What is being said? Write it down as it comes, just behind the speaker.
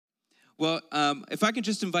If I could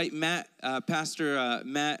just invite Pastor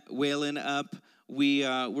Matt Whalen up.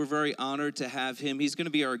 We're very honored to have him. He's going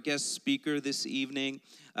to be our guest speaker this evening.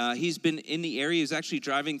 He's been in the area. He's actually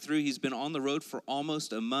driving through. He's been on the road for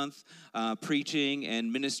almost a month, preaching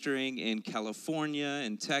and ministering in California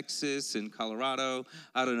and Texas and Colorado.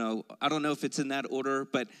 I don't know if it's in that order,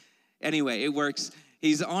 but anyway, it works.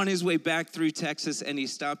 He's on his way back through Texas, and he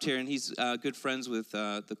stopped here, and he's good friends with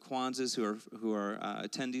the Kwanzas who are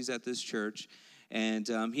attendees at this church. And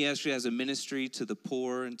he actually has a ministry to the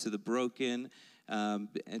poor and to the broken.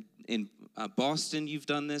 In Boston, you've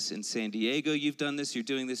done this. In San Diego, you've done this. You're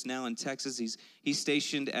doing this now in Texas. He's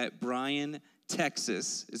stationed at Bryan,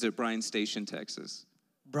 Texas. Is it Bryan Station, Texas?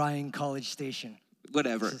 Bryan College Station.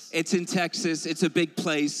 Whatever. It's in Texas. It's a big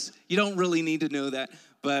place. You don't really need to know that.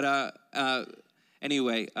 But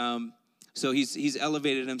anyway, so he's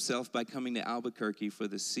elevated himself by coming to Albuquerque for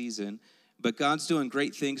this season. But God's doing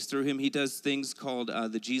great things through him. He does things called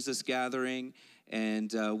the Jesus Gathering,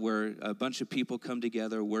 and where a bunch of people come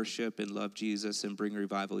together, worship and love Jesus and bring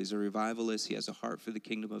revival. He's a revivalist. He has a heart for the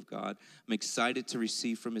kingdom of God. I'm excited to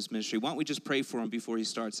receive from his ministry. Why don't we just pray for him before he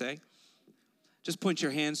starts, eh? Just point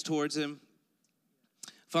your hands towards him.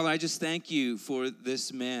 Father, I just thank you for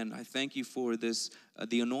this man. I thank you for this,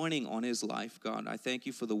 the anointing on his life, God. I thank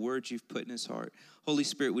you for the words you've put in his heart. Holy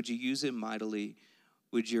Spirit, would you use him mightily?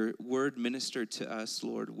 Would your word minister to us,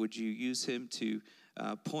 Lord? Would you use him to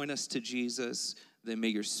point us to Jesus? Then may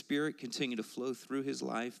your spirit continue to flow through his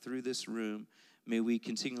life, through this room. May we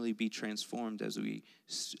continually be transformed as we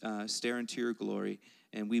stare into your glory.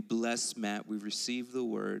 And we bless Matt. We receive the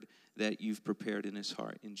word that you've prepared in his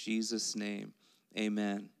heart. In Jesus' name,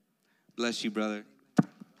 amen. Bless you, brother.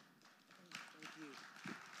 Thank you.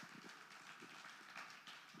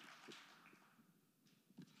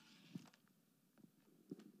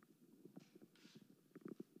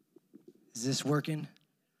 Is this working?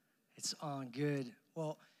 It's on. Good.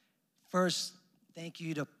 Well, first, thank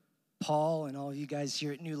you to Paul and all of you guys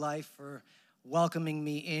here at New Life for welcoming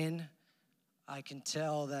me in. I can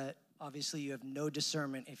tell that obviously you have no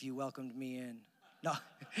discernment if you welcomed me in. No,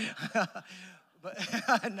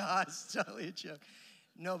 but no, it's totally a joke.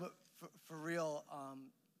 No, but for real,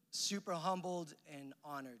 super humbled and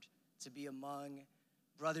honored to be among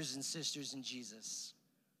brothers and sisters in Jesus.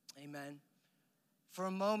 Amen. For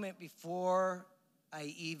a moment before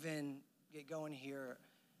I even get going here,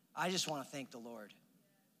 I just want to thank the Lord.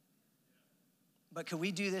 But could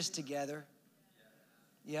we do this together?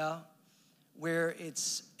 Yeah? Where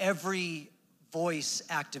it's every voice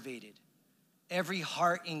activated, every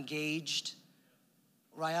heart engaged,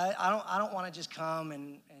 right? I don't want to just come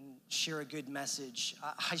and share a good message.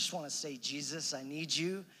 I just want to say, Jesus, I need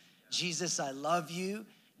you. Jesus, I love you.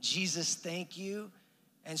 Jesus, thank you.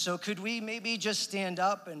 And so could we maybe just stand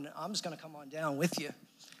up, and I'm just going to come on down with you.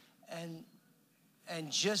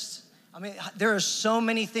 And just, I mean, there are so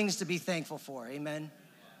many things to be thankful for, amen?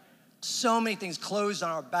 So many things, clothes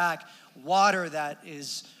on our back, water that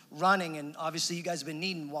is running, and obviously you guys have been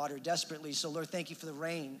needing water desperately, so Lord, thank you for the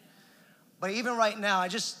rain. But even right now,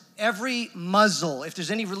 every muzzle, if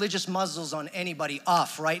there's any religious muzzles on anybody,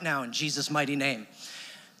 off right now in Jesus' mighty name.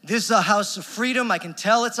 This is a house of freedom. I can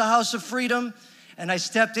tell it's a house of freedom. And I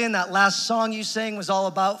stepped in. That last song you sang was all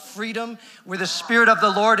about freedom. Where the Spirit of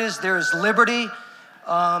the Lord is, there is liberty.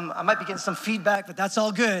 I might be getting some feedback, but that's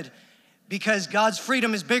all good because God's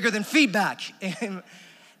freedom is bigger than feedback.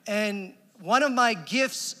 And one of my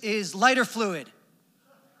gifts is lighter fluid.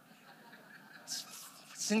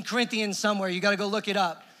 It's in Corinthians somewhere. You got to go look it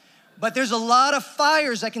up. But there's a lot of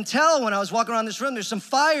fires. I can tell when I was walking around this room. There's some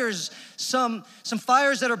fires, some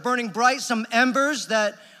fires that are burning bright, some embers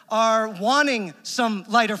that are wanting some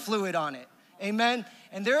lighter fluid on it. Amen?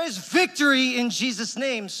 And there is victory in Jesus'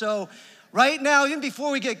 name. So right now, even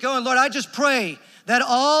before we get going, Lord, I just pray that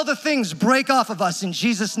all the things break off of us in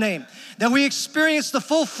Jesus' name, that we experience the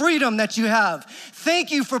full freedom that you have.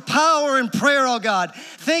 Thank you for power and prayer, oh God.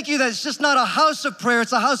 Thank you that it's just not a house of prayer,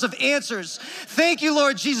 it's a house of answers. Thank you,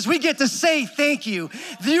 Lord Jesus. We get to say thank you.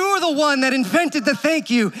 You're the one that invented the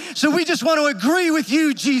thank you, so we just want to agree with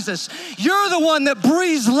you, Jesus. You're the one that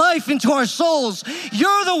breathes life into our souls.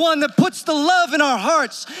 You're the one that puts the love in our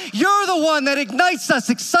hearts. You're the one that ignites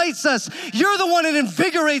us, excites us. You're the one that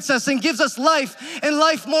invigorates us and gives us life and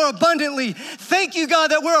life more abundantly. Thank you,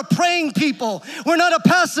 God, that we're a praying people. We're not a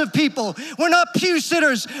passive people. We're not pew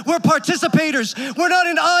sitters. We're participators. We're not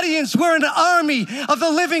an audience. We're an army of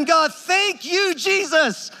the living God. Thank you,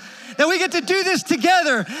 Jesus, that we get to do this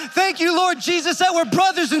together. Thank you, Lord Jesus, that we're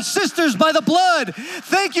brothers and sisters by the blood.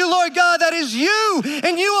 Thank you, Lord God, that is you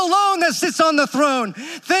and you alone that sits on the throne.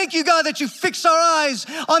 Thank you, God, that you fix our eyes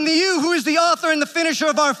on you who is the author and the finisher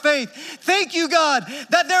of our faith. Thank you, God,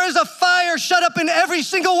 that there is a fire shut up in every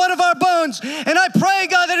single one of our bones. And I pray,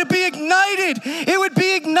 God, that it be ignited. It would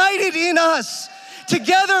be ignited in us.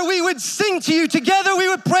 Together we would sing to you. Together we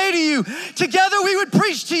would pray to you. Together we would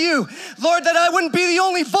preach to you. Lord, that I wouldn't be the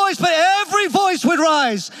only voice, but every voice would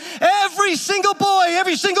rise. Every single boy,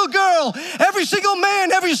 every single girl, every single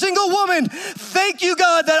man, every single woman. Thank you,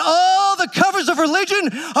 God, that all the covers of religion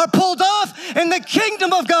are pulled off and the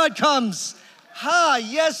kingdom of God comes.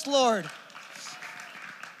 Yes, Lord.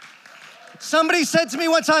 Somebody said to me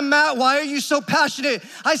one time, Matt, why are you so passionate?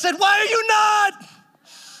 I said, why are you not?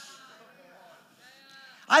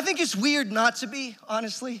 I think it's weird not to be,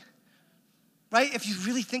 honestly, right? If you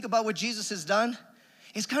really think about what Jesus has done,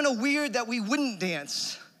 it's kind of weird that we wouldn't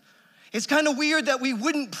dance. It's kind of weird that we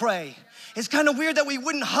wouldn't pray. It's kind of weird that we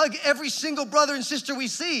wouldn't hug every single brother and sister we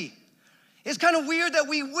see. It's kind of weird that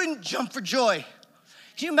we wouldn't jump for joy.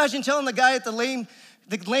 Can you imagine telling the lame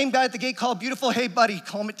guy at the gate called beautiful, hey buddy,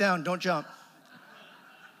 calm it down, don't jump.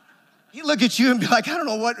 He'd look at you and be like, I don't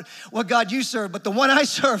know what God you serve, but the one I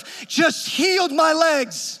serve just healed my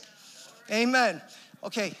legs. Amen.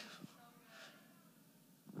 Okay.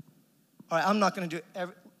 All right, I'm not going to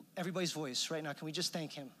do everybody's voice right now. Can we just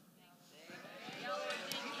thank him? Keep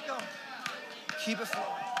it going. Keep it flowing.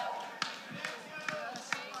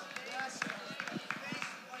 Yes.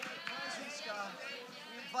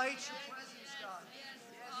 We invite your presence, God.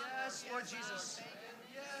 Yes, Lord Jesus.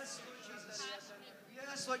 Yes, Lord Jesus.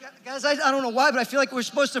 Yes, Lord, guys, I don't know why, but I feel like we're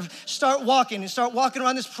supposed to start walking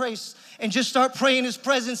around this place and just start praying his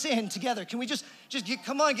presence in together. Can we just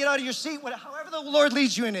come on, get out of your seat, however the Lord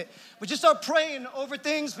leads you in it. But just start praying over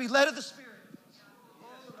things, be led of the Spirit.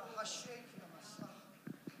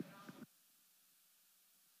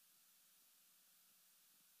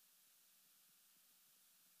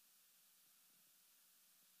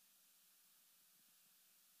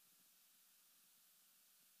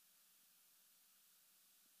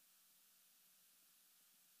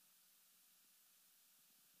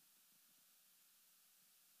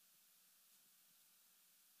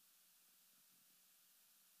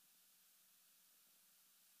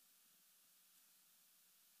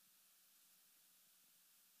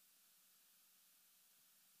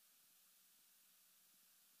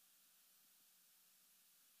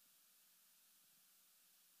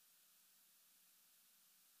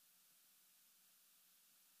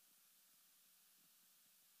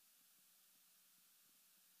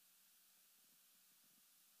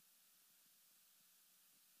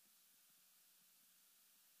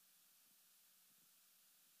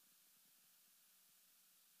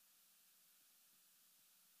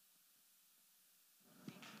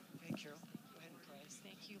 Carol, go ahead and pray.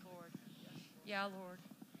 Thank you, Lord. Yeah, Lord.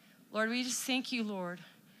 Lord, we just thank you, Lord.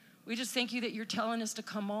 We just thank you that you're telling us to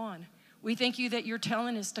come on. We thank you that you're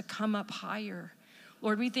telling us to come up higher.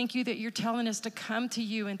 Lord, we thank you that you're telling us to come to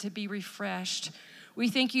you and to be refreshed. We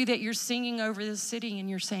thank you that you're singing over the city and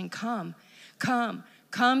you're saying, come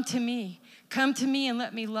to me. Come to me and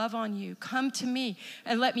let me love on you. Come to me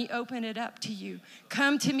and let me open it up to you.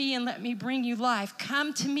 Come to me and let me bring you life.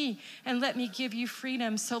 Come to me and let me give you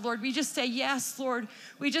freedom. So, Lord, we just say yes, Lord.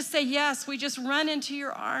 We just say yes. We just run into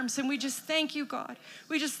your arms and we just thank you, God.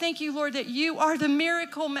 We just thank you, Lord, that you are the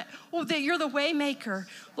miracle, that you're the way maker.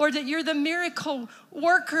 Lord, that you're the miracle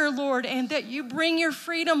worker, Lord, and that you bring your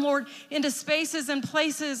freedom, Lord, into spaces and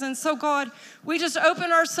places. And so, God, we just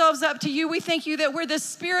open ourselves up to you. We thank you that where the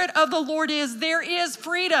Spirit of the Lord is, there is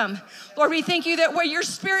freedom. Lord, we thank you that where your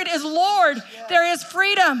Spirit is, Lord, there is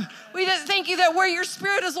freedom. We just thank you that where your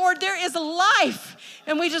Spirit is, Lord, there is life.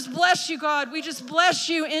 And we just bless you, God. We just bless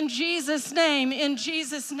you in Jesus' name. In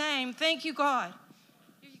Jesus' name. Thank you, God.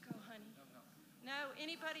 Here you go, honey. No,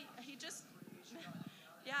 anybody,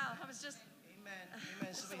 I was just.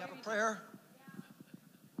 Amen. Somebody have a prayer?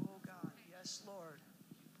 Oh, God. Yes, Lord.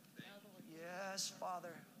 Yes,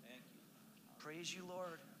 Father. Praise you,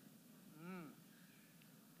 Lord.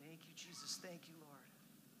 Thank you, Jesus. Thank you, Lord.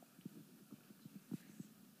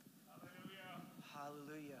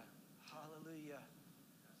 Hallelujah. Hallelujah.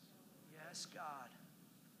 Yes, God.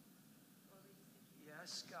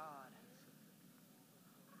 Yes, God.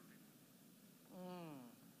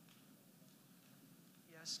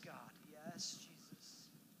 Yes, God. Yes, Jesus.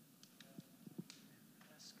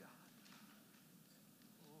 Yes, God.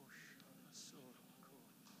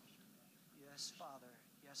 Yes, Father.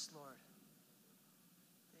 Yes, Lord.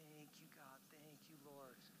 Thank you, God. Thank you,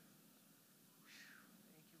 Lord.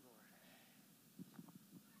 Thank you, Lord.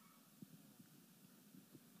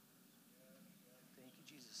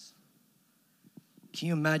 Can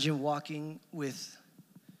you imagine walking with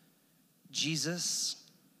Jesus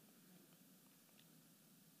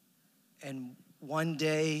and one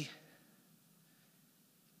day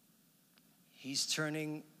he's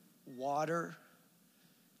turning water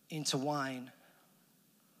into wine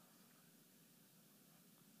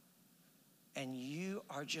and you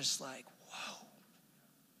are just like, whoa.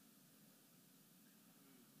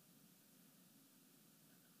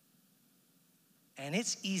 And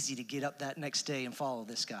it's easy to get up that next day and follow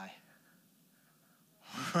this guy,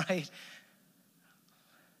 right?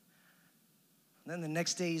 And then the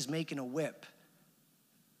next day he's making a whip.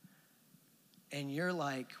 And you're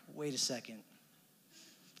like, wait a second.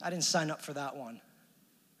 I didn't sign up for that one.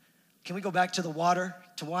 Can we go back to the water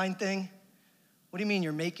to wine thing? What do you mean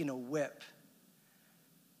you're making a whip?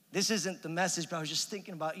 This isn't the message, but I was just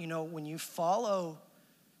thinking about, when you follow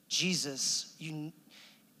Jesus,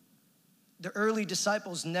 the early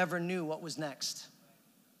disciples never knew what was next,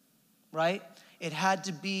 right? It had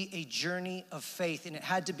to be a journey of faith, and it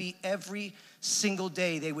had to be every single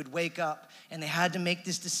day they would wake up, and they had to make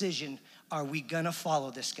this decision, are we gonna follow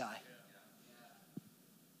this guy?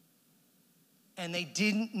 And they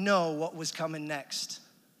didn't know what was coming next.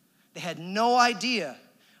 They had no idea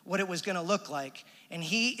what it was gonna look like. And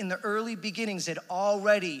he, in the early beginnings, had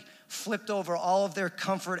already flipped over all of their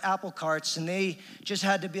comfort apple carts, and they just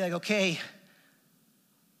had to be like, okay,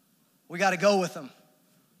 we gotta go with him.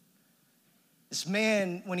 This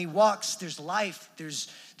man, when he walks, there's life, there's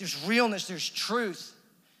realness, there's truth.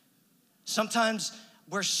 Sometimes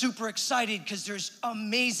we're super excited because there's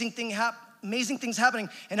amazing things happening.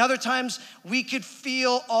 And other times we could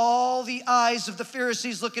feel all the eyes of the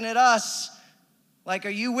Pharisees looking at us like, are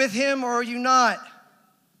you with him or are you not?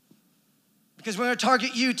 Because we're gonna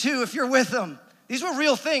target you too if you're with him. These were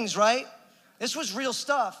real things, right? This was real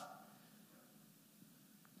stuff.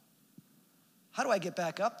 How do I get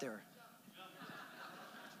back up there?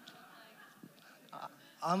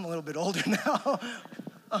 I'm a little bit older now.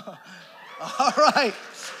 All right.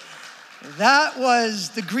 That was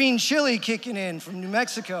the green chili kicking in from New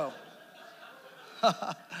Mexico.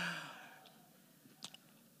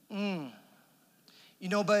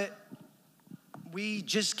 But we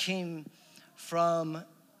just came from,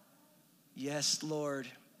 yes, Lord.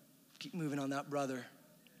 Keep moving on that, brother.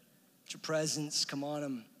 Your presence, come on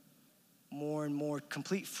him. More and more.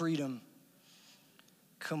 Complete freedom.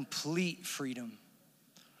 Complete freedom.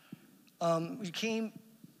 We came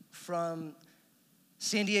from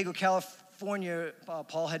San Diego, California.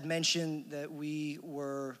 Paul had mentioned that we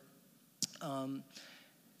were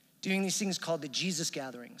doing these things called the Jesus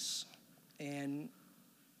Gatherings. And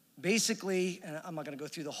basically, and I'm not going to go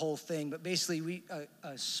through the whole thing, but basically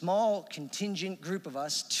a small contingent group of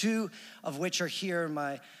us, two of which are here,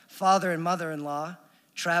 my father and mother-in-law,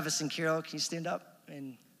 Travis and Carol. Can you stand up?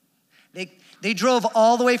 And they drove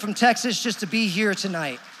all the way from Texas just to be here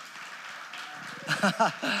tonight.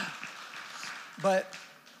 But,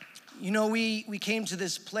 we came to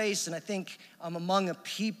this place, and I think I'm among a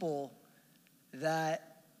people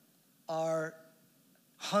that are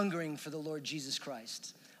hungering for the Lord Jesus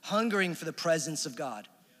Christ, hungering for the presence of God,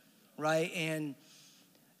 right? And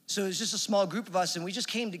so it's just a small group of us, and we just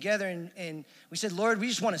came together, and we said, Lord, we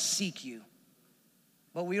just want to seek you,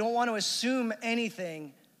 but we don't want to assume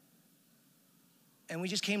anything. And we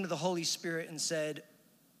just came to the Holy Spirit and said,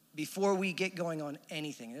 before we get going on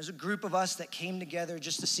anything. There's a group of us that came together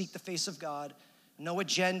just to seek the face of God, no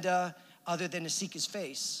agenda other than to seek his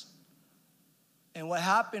face. And what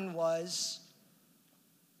happened was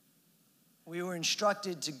we were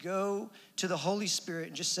instructed to go to the Holy Spirit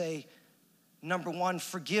and just say, number one,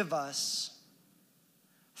 forgive us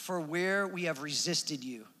for where we have resisted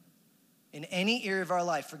you. In any area of our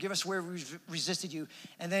life, forgive us where we've resisted you,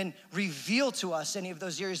 and then reveal to us any of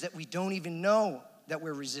those areas that we don't even know that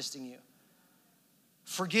we're resisting you.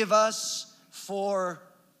 Forgive us for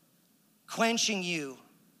quenching you,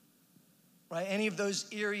 right? Any of those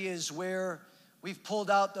areas where we've pulled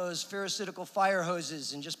out those pharisaical fire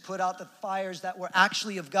hoses and just put out the fires that were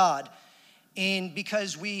actually of God, and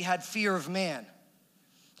because we had fear of man.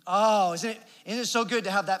 Oh, isn't it so good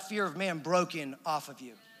to have that fear of man broken off of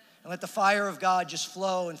you and let the fire of God just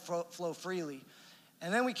flow and flow freely.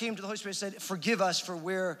 And then we came to the Holy Spirit and said, forgive us for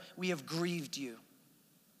where we have grieved you.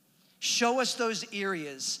 Show us those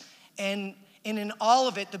areas. And in all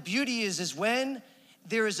of it, the beauty is when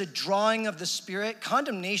there is a drawing of the Spirit,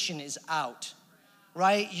 condemnation is out,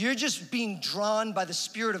 right? You're just being drawn by the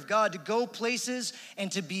Spirit of God to go places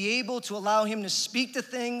and to be able to allow him to speak to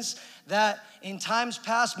things that in times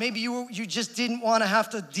past, maybe you just didn't want to have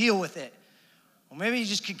to deal with it. Or maybe you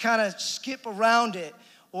just could kind of skip around it.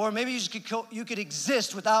 Or maybe you could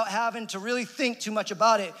exist without having to really think too much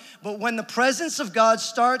about it. But when the presence of God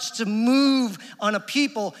starts to move on a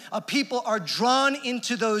people are drawn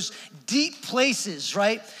into those deep places,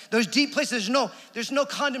 right? Those deep places, there's no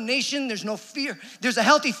condemnation, there's no fear. There's a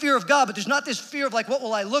healthy fear of God, but there's not this fear of like, what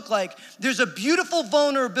will I look like? There's a beautiful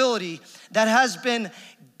vulnerability that has been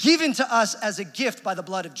given to us as a gift by the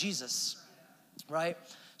blood of Jesus, right?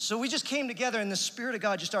 So we just came together and the Spirit of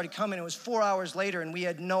God just started coming. It was 4 hours later and we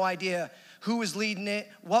had no idea who was leading it,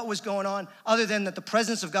 what was going on, other than that the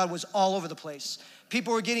presence of God was all over the place.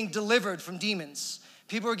 People were getting delivered from demons.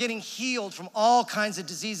 People were getting healed from all kinds of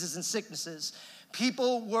diseases and sicknesses.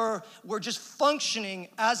 People were just functioning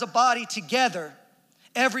as a body together,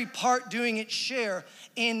 every part doing its share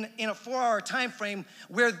in a 4-hour time frame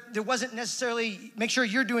where there wasn't necessarily, make sure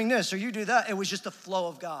you're doing this or you do that. It was just the flow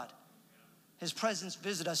of God. His presence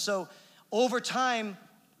visited us. So over time,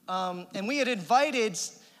 and we had invited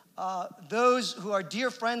those who are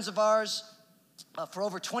dear friends of ours for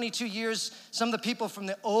over 22 years, some of the people from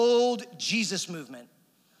the old Jesus movement.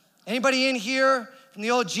 Anybody in here from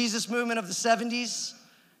the old Jesus movement of the 70s?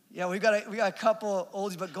 Yeah, we got a couple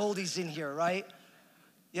oldies but goldies in here, right?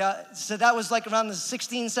 Yeah, so that was like around the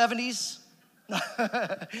 1670s.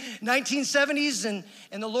 1970s, and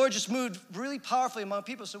the Lord just moved really powerfully among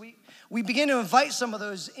people. So we began to invite some of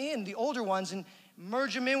those in, the older ones, and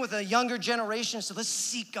merge them in with a younger generation. So let's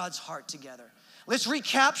seek God's heart together. Let's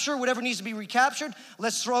recapture whatever needs to be recaptured.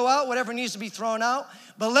 Let's throw out whatever needs to be thrown out.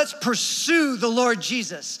 But let's pursue the Lord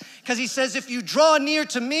Jesus. Because he says, if you draw near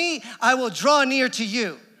to me, I will draw near to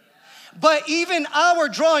you. But even our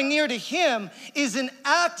drawing near to him is an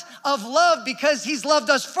act of love because he's loved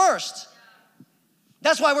us first.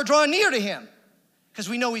 That's why we're drawing near to him, because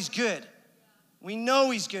we know he's good. We know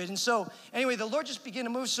he's good. And so, anyway, the Lord just began to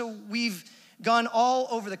move. So we've gone all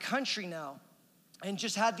over the country now and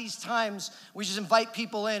just had these times. We just invite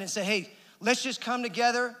people in and say, hey, let's just come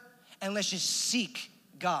together and let's just seek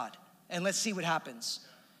God and let's see what happens.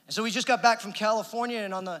 And so we just got back from California,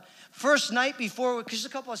 and on the first night before, because a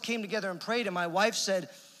couple of us came together and prayed, and my wife said,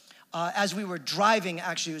 as we were driving,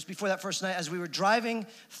 actually, it was before that first night, as we were driving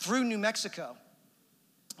through New Mexico,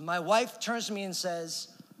 my wife turns to me and says,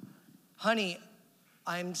 honey,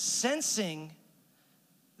 I'm sensing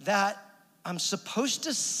that I'm supposed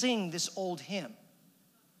to sing this old hymn.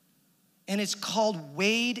 And it's called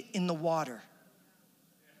Wade in the Water.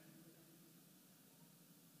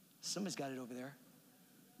 Somebody's got it over there.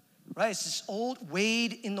 Right? It's this old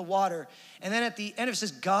Wade in the Water. And then at the end it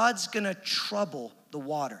says, God's gonna trouble the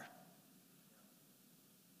water.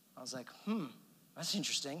 I was like, that's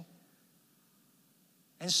interesting.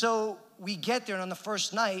 And so we get there, and on the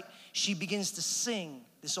first night, she begins to sing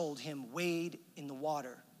this old hymn, Wade in the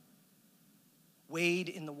Water. Wade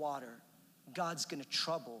in the water. God's gonna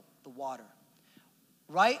trouble the water.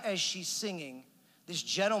 Right as she's singing, this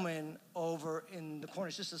gentleman over in the corner,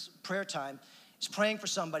 it's just this prayer time, is praying for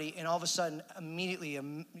somebody, and all of a sudden, immediately,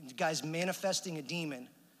 the guy's manifesting a demon.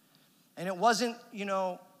 And it wasn't,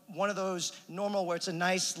 one of those normal where it's a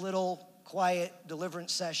nice little quiet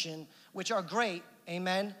deliverance session, which are great.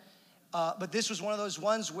 Amen. But this was one of those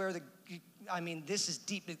ones where this is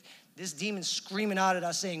deep. This demon's screaming out at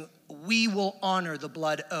us saying, we will honor the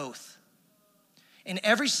blood oath. And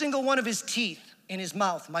every single one of his teeth in his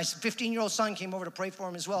mouth, my 15-year-old son came over to pray for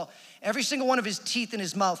him as well. Every single one of his teeth in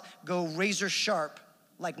his mouth go razor sharp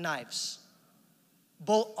like knives.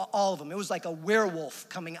 All of them. It was like a werewolf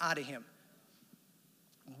coming out of him.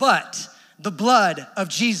 But the blood of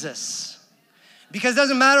Jesus. Because it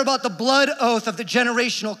doesn't matter about the blood oath of the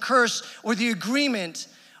generational curse or the agreement.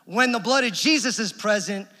 When the blood of Jesus is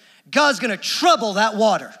present, God's gonna trouble that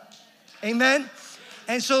water. Amen?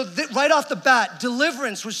 And so right off the bat,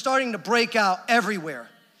 deliverance was starting to break out everywhere.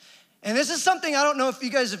 And this is something I don't know if you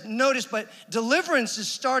guys have noticed, but deliverance is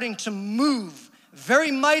starting to move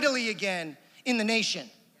very mightily again in the nation.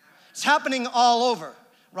 It's happening all over,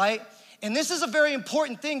 right? And this is a very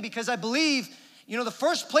important thing because I believe the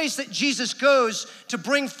first place that Jesus goes to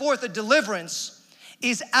bring forth a deliverance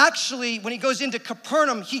is actually when he goes into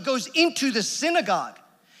Capernaum, he goes into the synagogue.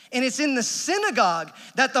 And it's in the synagogue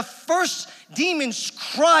that the first demon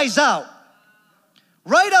cries out.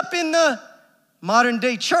 Right up in the modern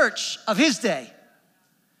day church of his day.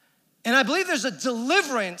 And I believe there's a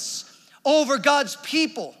deliverance over God's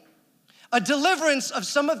people. A deliverance of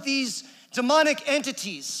some of these demonic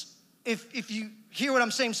entities. If you hear what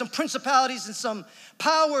I'm saying, some principalities and some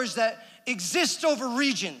powers that exist over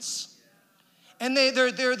regions. And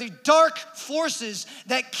they're the dark forces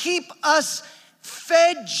that keep us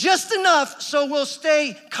fed just enough so we'll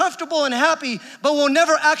stay comfortable and happy, but we'll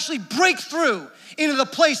never actually break through into the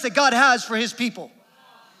place that God has for his people.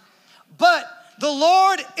 But the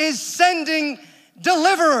Lord is sending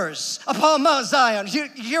deliverers upon Mount Zion. You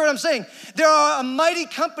hear what I'm saying? There are a mighty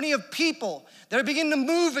company of people that are beginning to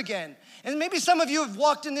move again. And maybe some of you have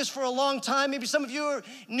walked in this for a long time. Maybe some of you are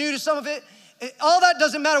new to some of it. All that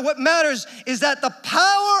doesn't matter. What matters is that the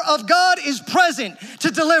power of God is present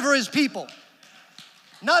to deliver his people.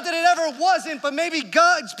 Not that it ever wasn't, but maybe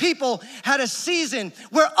God's people had a season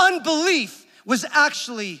where unbelief was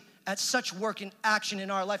actually at such work and action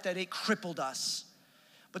in our life that it crippled us.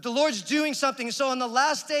 But the Lord's doing something. And so on the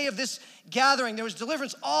last day of this gathering, there was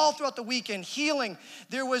deliverance all throughout the weekend, healing.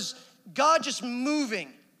 There was God just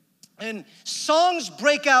moving. And songs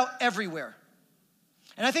break out everywhere.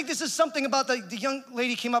 And I think this is something about the young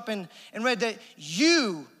lady came up and read that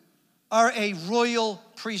you are a royal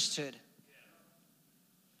priesthood.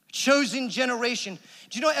 Chosen generation.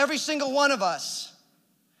 Do you know every single one of us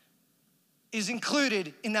is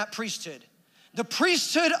included in that priesthood? The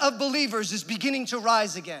priesthood of believers is beginning to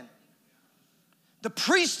rise again. The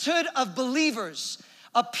priesthood of believers,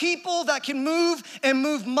 a people that can move and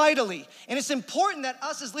move mightily. And it's important that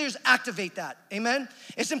us as leaders activate that, amen?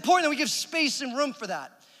 It's important that we give space and room for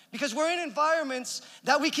that because we're in environments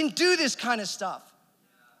that we can do this kind of stuff.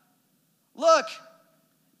 Look,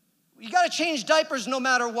 you gotta change diapers no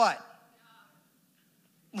matter what,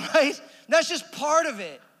 right? That's just part of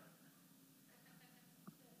it.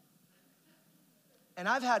 And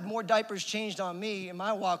I've had more diapers changed on me in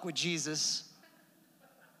my walk with Jesus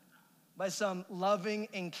by some loving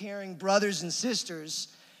and caring brothers and sisters.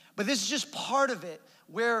 But this is just part of it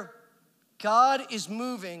where God is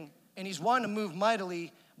moving and he's wanting to move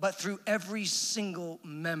mightily, but through every single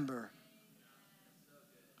member.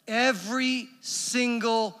 Every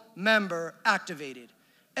single member activated.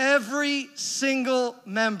 Every single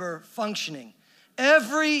member functioning.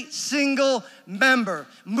 Every single member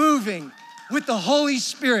moving with the Holy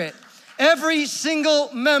Spirit. Every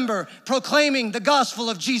single member proclaiming the gospel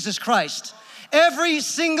of Jesus Christ. Every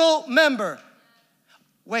single member.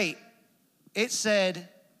 Wait, it said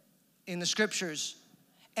in the scriptures,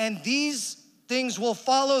 and these things will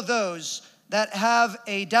follow those that have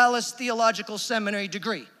a Dallas Theological Seminary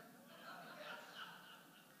degree.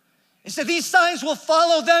 It said these signs will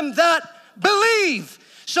follow them that believe.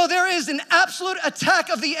 So there is an absolute attack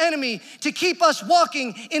of the enemy to keep us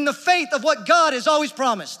walking in the faith of what God has always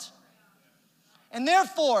promised. And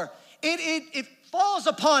therefore, it falls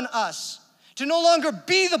upon us to no longer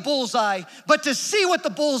be the bullseye, but to see what the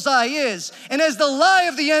bullseye is. And as the lie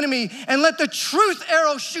of the enemy, and let the truth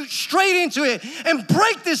arrow shoot straight into it and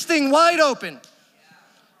break this thing wide open.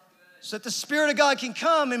 So that the Spirit of God can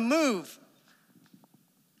come and move.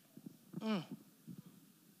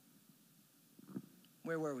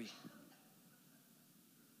 Where were we?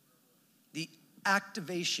 The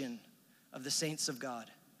activation of the saints of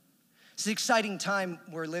God. It's an exciting time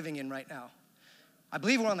we're living in right now. I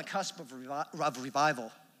believe we're on the cusp of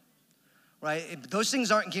revival, right? Those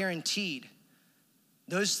things aren't guaranteed.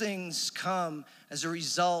 Those things come as a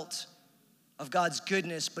result of God's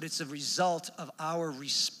goodness, but it's a result of our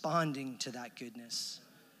responding to that goodness.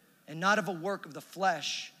 And not of a work of the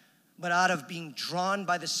flesh, but out of being drawn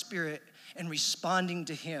by the Spirit and responding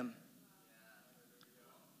to Him.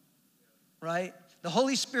 Right? The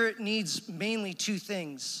Holy Spirit needs mainly two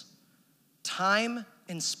things: time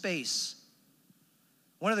and space.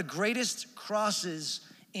 One of the greatest crosses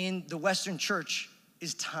in the Western church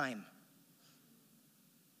is time.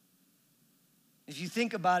 If you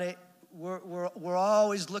think about it, we're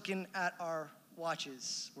always looking at our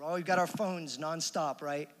watches. We've got our phones nonstop,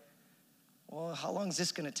 right? Well, how long is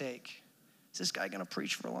this gonna take? Is this guy gonna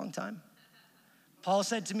preach for a long time? Paul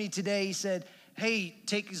said to me today, he said, hey,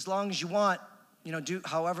 take as long as you want, do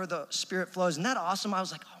however the Spirit flows. Isn't that awesome? I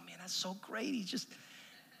was like, oh man, that's so great.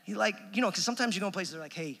 Because sometimes you go in places that are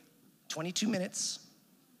like, hey, 22 minutes.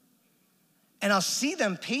 And I'll see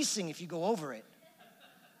them pacing if you go over it.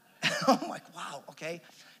 I'm like, wow, okay.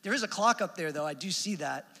 There is a clock up there though, I do see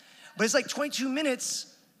that. But it's like 22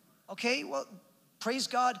 minutes, okay, well, praise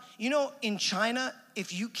God. In China,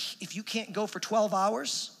 if you can't go for 12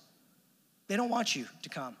 hours, they don't want you to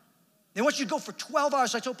come. They want you to go for 12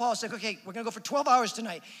 hours. So I told Paul, I said, okay, we're gonna go for 12 hours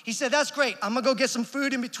tonight. He said, that's great. I'm gonna go get some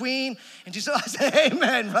food in between. And so I said,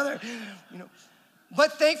 amen, brother.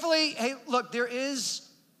 But thankfully, hey, look, there is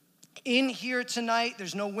in here tonight,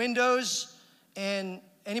 there's no windows. And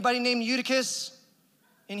anybody named Eutychus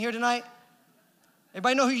in here tonight?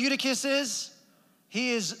 Everybody know who Eutychus is?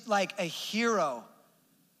 He is like a hero.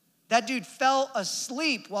 That dude fell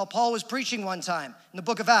asleep while Paul was preaching one time in the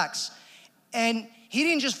book of Acts. And he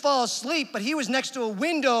didn't just fall asleep, but he was next to a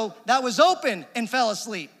window that was open and fell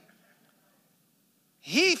asleep.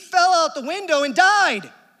 He fell out the window and died.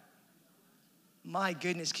 My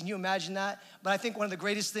goodness, can you imagine that? But I think one of the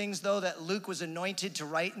greatest things, though, that Luke was anointed to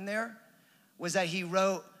write in there was that he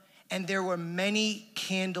wrote, and there were many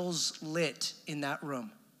candles lit in that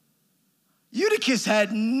room. Eutychus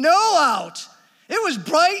had no out. It was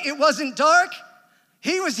bright, it wasn't dark.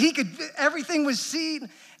 Everything was seen.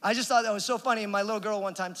 I just thought that was so funny. And my little girl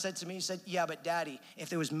one time said to me, yeah, but Daddy, if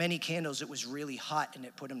there was many candles, it was really hot and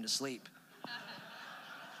it put him to sleep.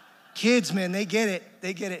 Kids, man, they get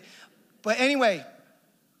it. But anyway,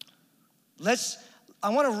 I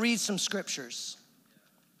want to read some scriptures.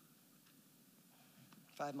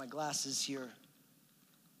 If I have my glasses here.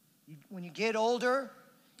 When you get older,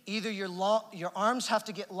 either your arms have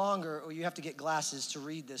to get longer or you have to get glasses to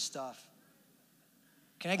read this stuff.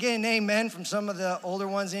 Can I get an amen from some of the older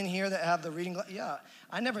ones in here that have the reading glasses? Yeah,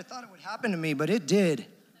 I never thought it would happen to me, but it did.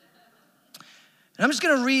 And I'm just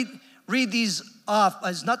going to read these off.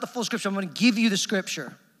 It's not the full scripture. I'm going to give you the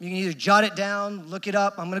scripture. You can either jot it down, look it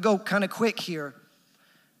up. I'm going to go kind of quick here.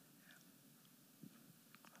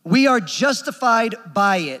 We are justified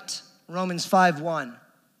by it, Romans 5:1.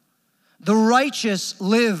 The righteous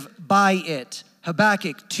live by it,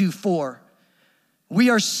 Habakkuk 2:4. We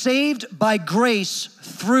are saved by grace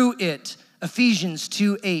through it, Ephesians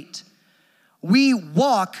 2:8. We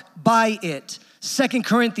walk by it, 2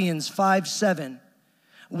 Corinthians 5:7.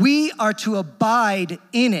 We are to abide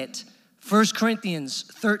in it, 1 Corinthians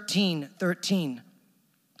 13:13.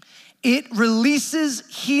 It releases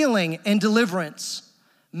healing and deliverance,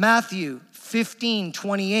 Matthew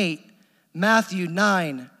 15:28, Matthew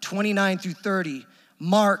 9:29-30,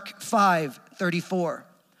 Mark 5:34.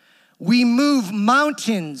 We move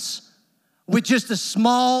mountains with just a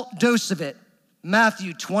small dose of it,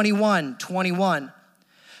 Matthew 21:21.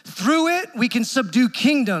 Through it, we can subdue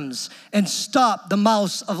kingdoms and stop the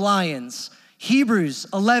mouths of lions, Hebrews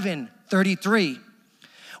 11:33.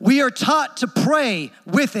 We are taught to pray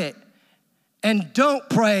with it and don't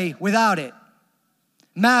pray without it,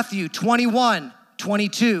 Matthew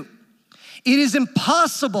 21:22. It is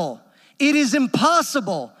impossible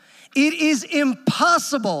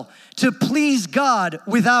to please God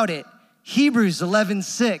without it, Hebrews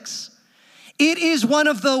 11:6. It is one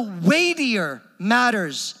of the weightier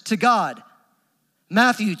matters to God,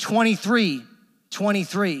 Matthew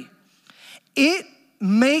 23:23. It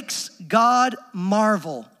makes God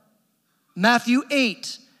marvel, Matthew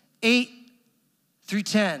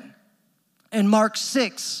 8:8-10, and Mark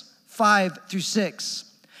 6:5-6.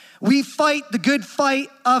 We fight the good fight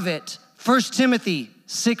of it, 1 Timothy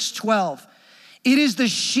 6:12. It is the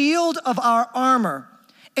shield of our armor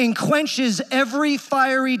and quenches every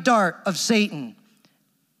fiery dart of Satan.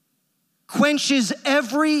 Quenches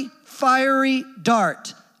every fiery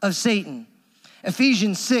dart of Satan.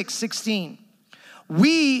 Ephesians 6:16.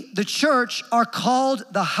 We, the church, are called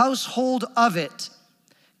the household of it.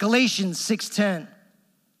 Galatians 6:10.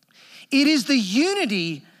 It is the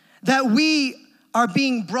unity that we are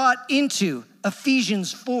being brought into,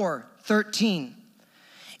 Ephesians 4:13.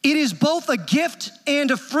 It is both a gift and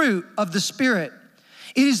a fruit of the Spirit.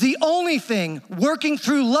 It is the only thing working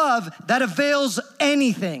through love that avails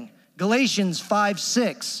anything, Galatians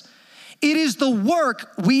 5:6. It is the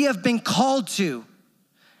work we have been called to,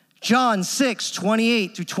 John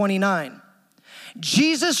 6:28-29.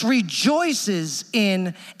 Jesus rejoices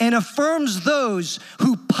in and affirms those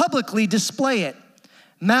who publicly display it,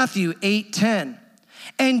 Matthew 8:10.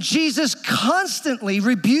 And Jesus constantly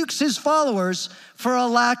rebukes his followers for a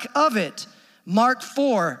lack of it, Mark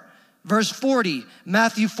 4:40,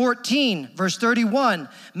 Matthew 14:31,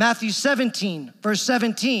 Matthew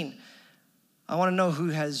 17:17. I want to know who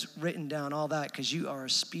has written down all that because you are a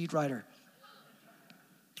speed writer.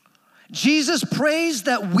 Jesus prays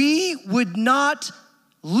that we would not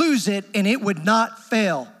lose it and it would not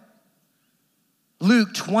fail.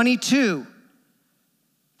 Luke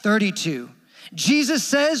 22:32. Jesus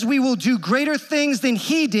says we will do greater things than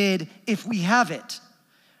he did if we have it.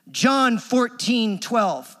 John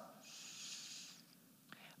 14:12.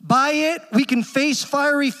 By it, we can face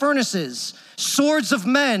fiery furnaces, swords of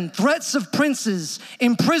men, threats of princes,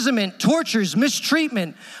 imprisonment, tortures,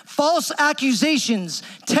 mistreatment, false accusations,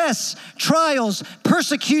 tests, trials,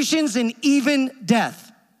 persecutions, and even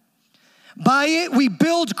death. By it, we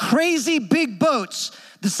build crazy big boats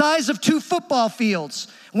the size of 2 football fields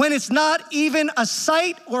when it's not even a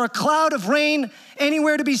sight or a cloud of rain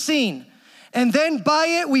anywhere to be seen. And then by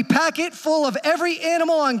it, we pack it full of every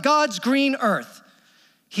animal on God's green earth.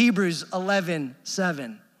 Hebrews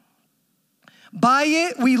 11:7. By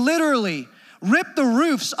it, we literally rip the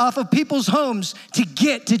roofs off of people's homes to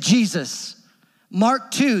get to Jesus.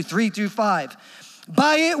 Mark 2, 3-5.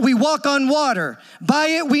 By it, we walk on water. By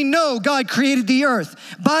it, we know God created the earth.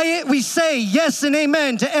 By it, we say yes and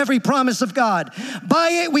amen to every promise of God. By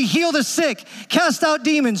it, we heal the sick, cast out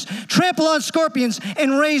demons, trample on scorpions,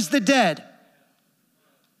 and raise the dead.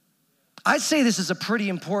 I'd say this is a pretty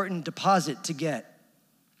important deposit to get.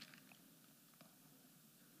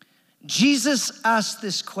 Jesus asked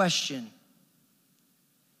this question.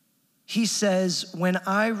 He says, when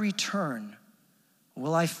I return,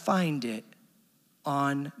 will I find it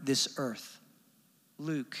on this earth?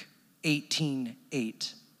 Luke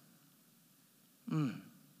 18:8.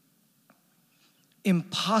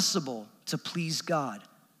 Impossible to please God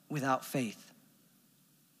without faith.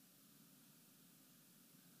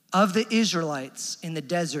 Of the Israelites in the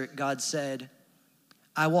desert, God said,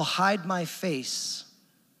 I will hide my face,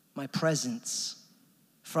 my presence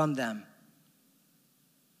from them.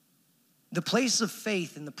 The place of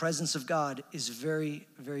faith in the presence of God is very,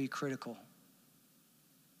 very critical.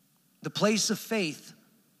 The place of faith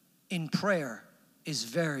in prayer is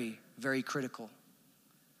very, very critical.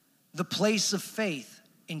 The place of faith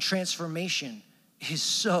in transformation is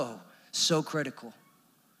so, so critical.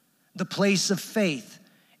 The place of faith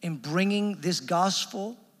in bringing this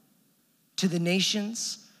gospel to the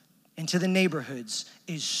nations and to the neighborhoods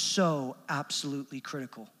is so absolutely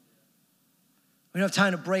critical. We don't have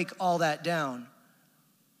time to break all that down.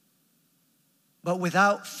 But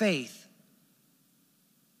without faith,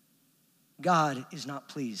 God is not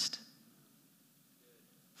pleased.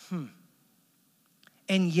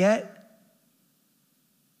 And yet,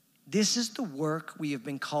 this is the work we have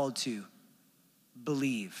been called to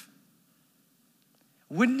believe.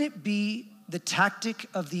 Wouldn't it be the tactic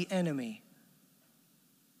of the enemy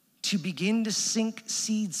to begin to sink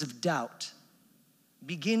seeds of doubt,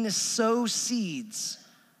 begin to sow seeds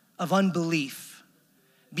of unbelief,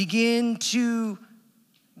 begin to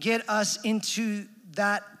get us into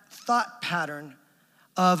that thought pattern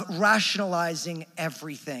of rationalizing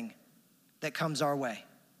everything that comes our way?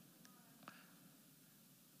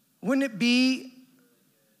 Wouldn't it be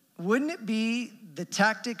the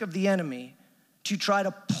tactic of the enemy to try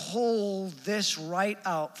to pull this right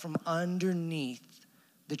out from underneath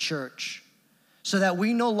the church so that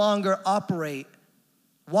we no longer operate,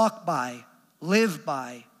 walk by, live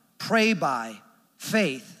by, pray by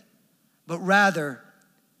faith, but rather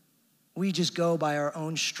we just go by our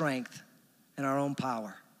own strength and our own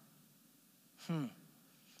power?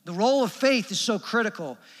 The role of faith is so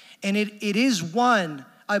critical, and it is one,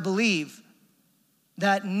 I believe,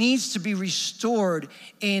 that needs to be restored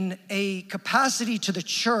in a capacity to the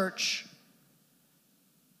church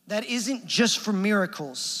that isn't just for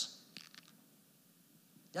miracles.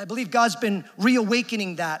 I believe God's been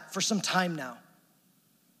reawakening that for some time now.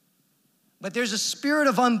 But there's a spirit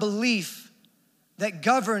of unbelief that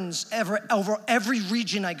governs over every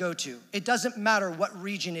region I go to. It doesn't matter what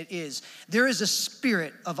region it is. There is a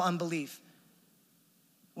spirit of unbelief.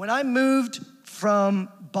 When I moved from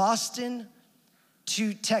Boston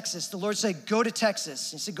to Texas, the Lord said, go to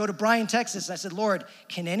Texas. He said, go to Bryan, Texas. And I said, Lord,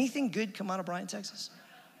 can anything good come out of Bryan, Texas?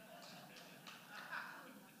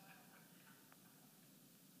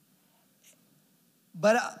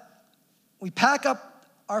 But we pack up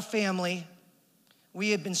our family.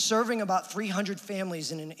 We had been serving about 300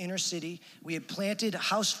 families in an inner city. We had planted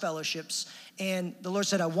house fellowships. And the Lord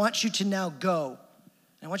said, I want you to now go.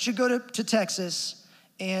 I want you to go to Texas.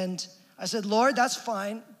 And I said, Lord, that's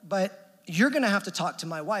fine, but you're going to have to talk to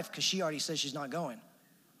my wife because she already says she's not going.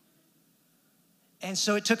 And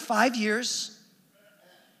so it took 5 years.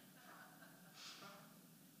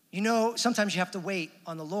 You know, sometimes you have to wait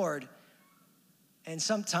on the Lord, and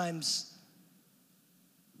sometimes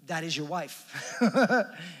that is your wife,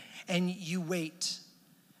 and you wait.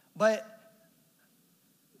 But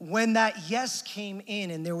when that yes came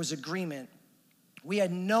in and there was agreement, we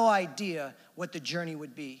had no idea what the journey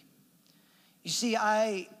would be. You see,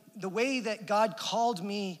 the way that God called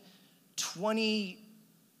me 20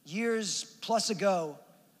 years plus ago,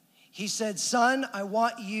 he said, son, I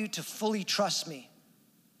want you to fully trust me.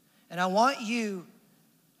 And I want you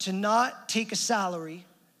to not take a salary.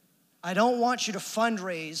 I don't want you to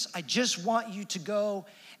fundraise. I just want you to go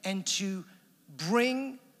and to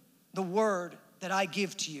bring the word that I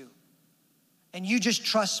give to you. And you just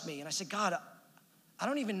trust me. And I said, God, I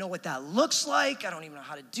don't even know what that looks like. I don't even know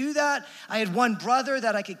how to do that. I had one brother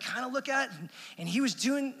that I could kind of look at, and he was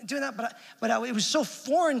doing that, but it was so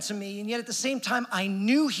foreign to me, and yet at the same time, I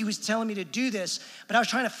knew he was telling me to do this, but I was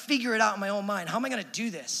trying to figure it out in my own mind. How am I going to do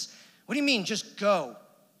this? What do you mean, just go?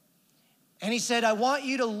 And he said, I want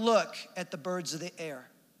you to look at the birds of the air.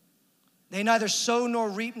 They neither sow nor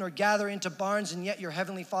reap nor gather into barns, and yet your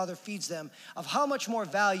heavenly Father feeds them. Of how much more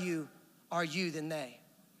value are you than they?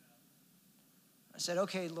 I said,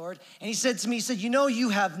 okay, Lord. And he said to me, he said, you know, you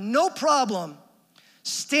have no problem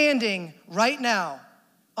standing right now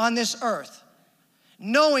on this earth,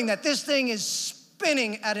 knowing that this thing is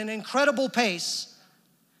spinning at an incredible pace,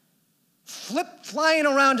 flying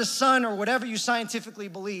around the sun or whatever you scientifically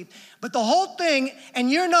believe. But the whole thing, and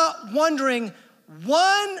you're not wondering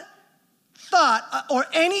one thought or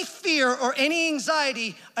any fear or any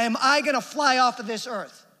anxiety, am I gonna fly off of this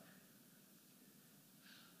earth?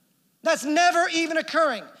 That's never even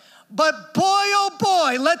occurring. But boy, oh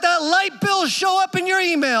boy, let that light bill show up in your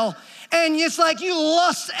email, and it's like you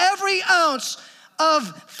lost every ounce of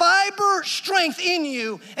fiber strength in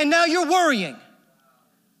you, and now you're worrying.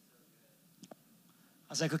 I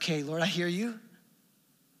was like, okay, Lord, I hear you,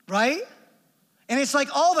 right? And it's like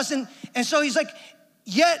all of us, and so he's like,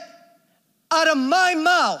 yet out of my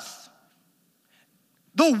mouth,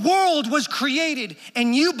 the world was created,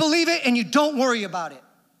 and you believe it, and you don't worry about it.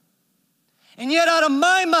 And yet out of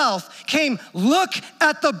my mouth came, look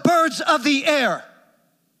at the birds of the air.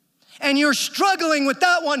 And you're struggling with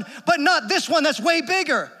that one, but not this one that's way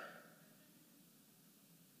bigger.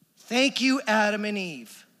 Thank you, Adam and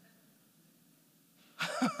Eve.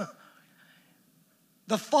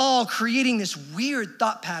 The fall creating this weird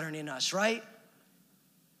thought pattern in us, right?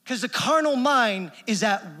 Because the carnal mind is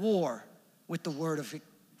at war with the word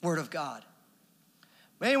of God.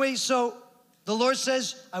 But anyway, so the Lord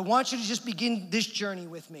says, I want you to just begin this journey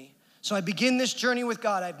with me. So I begin this journey with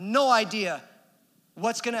God. I have no idea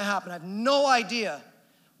what's gonna happen. I have no idea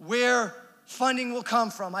where funding will come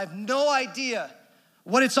from. I have no idea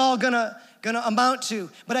what it's all gonna amount to.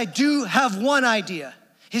 But I do have one idea.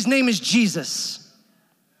 His name is Jesus.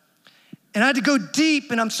 And I had to go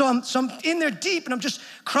deep, and I'm in there deep, and I'm just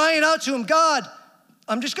crying out to him, God,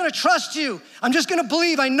 I'm just gonna trust you. I'm just gonna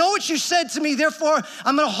believe. I know what you said to me, therefore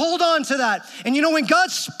I'm gonna hold on to that. And you know, when God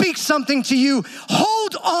speaks something to you,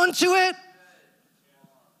 hold on to it.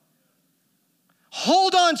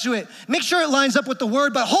 Hold on to it. Make sure it lines up with the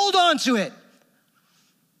word, but hold on to it.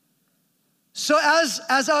 So as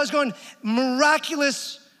I was going,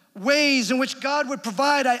 miraculous ways in which God would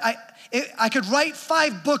provide, I could write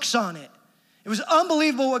 5 books on it. It was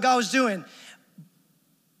unbelievable what God was doing.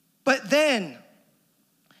 But then,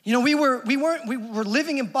 you know, we were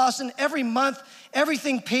living in Boston every month,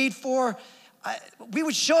 everything paid for. We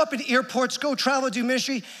would show up at airports, go travel, do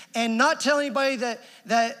ministry, and not tell anybody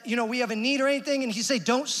that you know, we have a need or anything. And he'd say,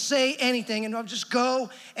 don't say anything, and I'll just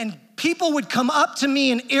go. And people would come up to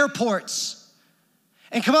me in airports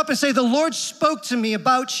and come up and say, the Lord spoke to me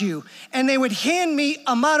about you. And they would hand me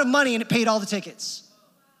amount of money, and it paid all the tickets.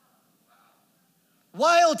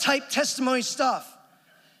 Wild type testimony stuff.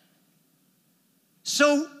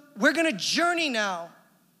 So we're gonna journey now,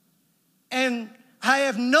 and I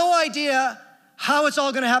have no idea how it's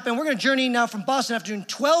all gonna happen. We're gonna journey now from Boston after doing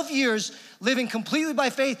 12 years living completely by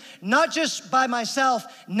faith, not just by myself,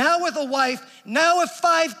 now with a wife, now with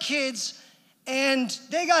 5 kids, and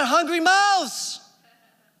they got hungry mouths.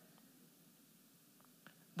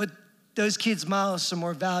 But those kids' mouths are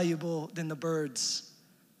more valuable than the birds.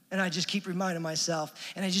 And I just keep reminding myself,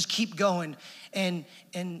 and I just keep going. And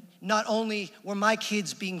not only were my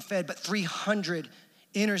kids being fed, but 300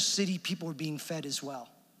 inner city people were being fed as well.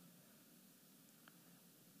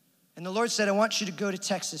 And the Lord said, I want you to go to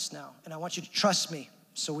Texas now, and I want you to trust me.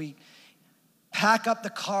 So we pack up the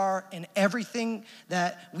car, and everything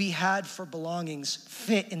that we had for belongings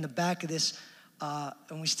fit in the back of this,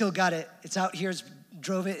 and we still got it. It's out here,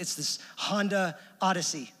 drove it. It's this Honda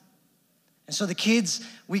Odyssey. And so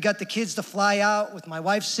we got the kids to fly out with my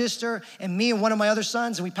wife's sister and me and one of my other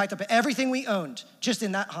sons, and we packed up everything we owned just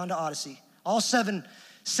in that Honda Odyssey. All seven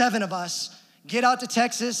of us get out to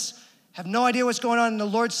Texas, have no idea what's going on, and the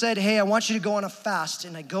Lord said, hey, I want you to go on a fast.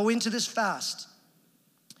 And I go into this fast.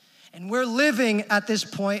 And we're living at this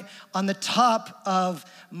point on the top of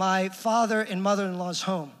my father and mother-in-law's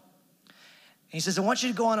home. And he says, I want you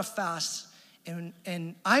to go on a fast.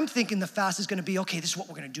 And I'm thinking the fast is gonna be, okay, this is what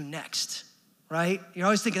we're gonna do next. Right? You're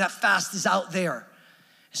always thinking that fast is out there.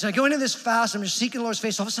 So I go into this fast, I'm just seeking the Lord's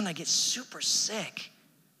face. All of a sudden I get super sick.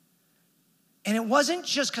 And it wasn't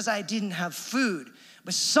just because I didn't have food,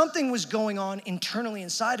 but something was going on internally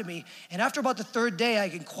inside of me. And after about the 3rd day, I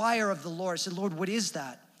inquire of the Lord. I said, Lord, what is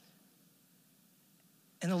that?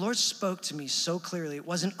 And the Lord spoke to me so clearly. It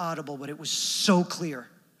wasn't audible, but it was so clear.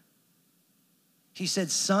 He said,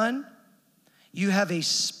 son, you have a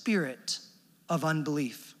spirit of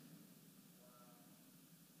unbelief.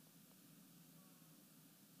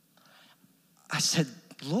 said,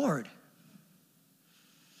 Lord,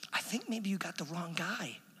 I think maybe you got the wrong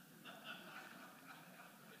guy.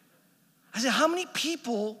 I said, how many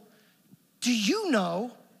people do you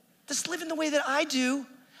know that's living the way that I do?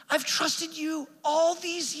 I've trusted you all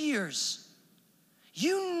these years.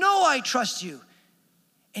 You know I trust you.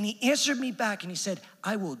 And he answered me back and he said,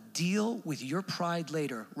 I will deal with your pride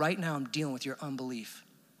later. Right now, I'm dealing with your unbelief.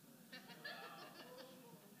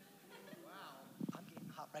 Wow, I'm getting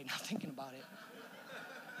hot right now thinking about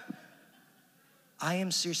it. I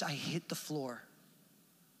am serious. I hit the floor.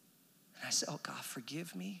 And I said, oh God,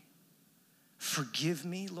 forgive me. Forgive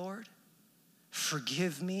me, Lord.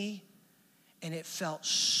 Forgive me. And it felt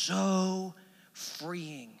so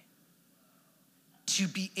freeing to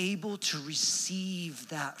be able to receive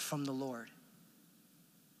that from the Lord.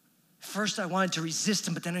 First, I wanted to resist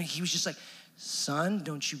him, but then he was just like, son,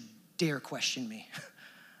 don't you dare question me.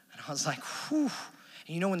 And I was like, whew.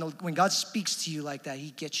 And you know, when God speaks to you like that,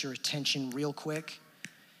 he gets your attention real quick.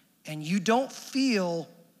 And you feel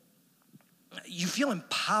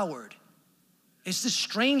empowered. It's this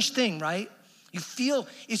strange thing, right? You feel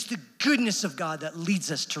it's the goodness of God that leads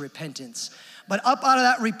us to repentance. But up out of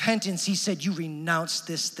that repentance, he said, you renounce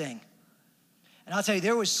this thing. And I'll tell you,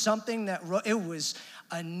 there was something it was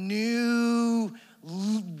a new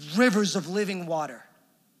rivers of living water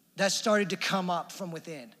that started to come up from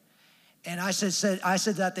within. And I said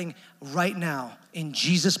that thing right now, in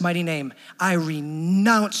Jesus' mighty name, I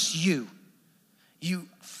renounce you. You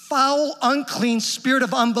foul, unclean spirit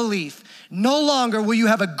of unbelief. No longer will you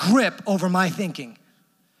have a grip over my thinking.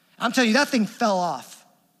 I'm telling you, that thing fell off.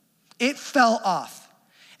 It fell off.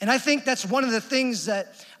 And I think that's one of the things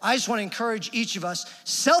that I just want to encourage each of us.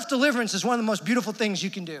 Self-deliverance is one of the most beautiful things you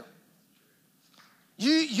can do.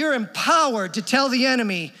 You're empowered to tell the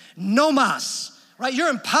enemy, no mas, right? You're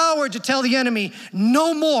empowered to tell the enemy,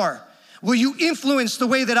 no more will you influence the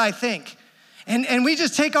way that I think. And we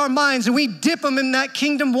just take our minds and we dip them in that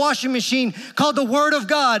kingdom washing machine called the Word of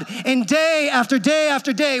God. And day after day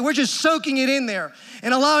after day, we're just soaking it in there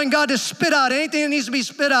and allowing God to spit out anything that needs to be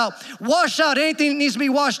spit out, wash out anything that needs to be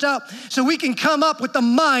washed out, so we can come up with the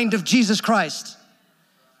mind of Jesus Christ.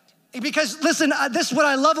 Because listen, this is what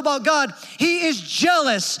I love about God. He is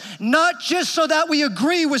jealous, not just so that we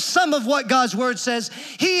agree with some of what God's word says.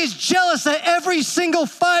 He is jealous that every single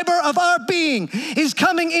fiber of our being is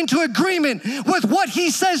coming into agreement with what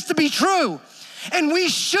he says to be true. And we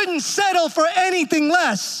shouldn't settle for anything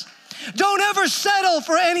less. Don't ever settle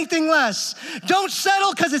for anything less. Don't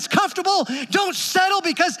settle because it's comfortable. Don't settle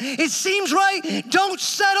because it seems right. Don't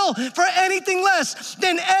settle for anything less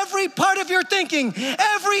than every part of your thinking,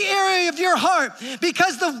 every area of your heart,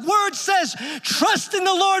 because the word says, trust in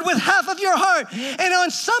the Lord with half of your heart, and on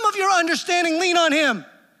some of your understanding, lean on him.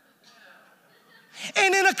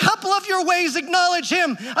 And in a couple of your ways, acknowledge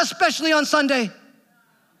him, especially on Sunday.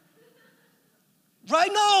 Right?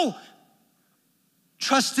 No.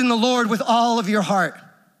 Trust in the Lord with all of your heart.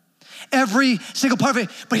 Every single part of it.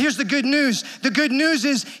 But here's the good news. The good news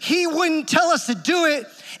is he wouldn't tell us to do it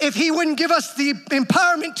if he wouldn't give us the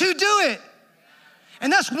empowerment to do it.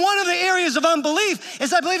 And that's one of the areas of unbelief,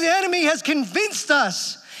 is I believe the enemy has convinced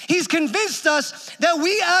us. He's convinced us that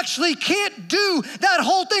we actually can't do that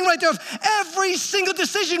whole thing right there. Every single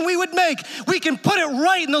decision we would make, we can put it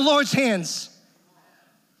right in the Lord's hands.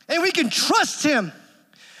 And we can trust him.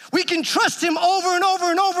 We can trust him over and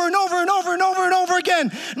over and over and over and over and over and over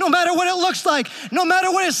again, no matter what it looks like, no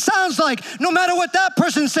matter what it sounds like, no matter what that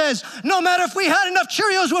person says, no matter if we had enough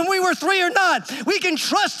Cheerios when we were 3 or not. We can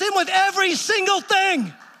trust him with every single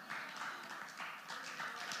thing.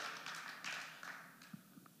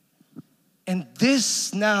 And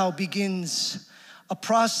this now begins a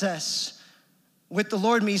process with the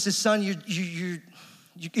Lord. He says, son,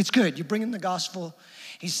 it's good. You're bringing the gospel.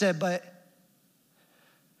 He said, but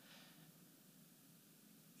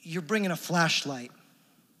you're bringing a flashlight.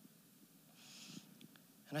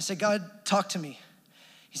 And I said, God, talk to me.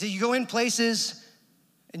 He said, you go in places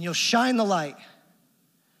and you'll shine the light.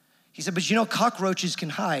 He said, but you know, cockroaches can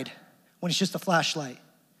hide when it's just a flashlight.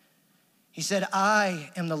 He said, I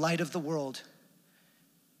am the light of the world,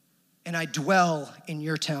 and I dwell in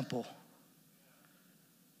your temple.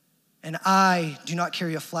 And I do not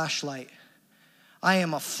carry a flashlight. I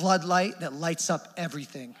am a floodlight that lights up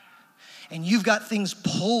everything. And you've got things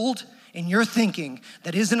pulled in your thinking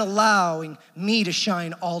that isn't allowing me to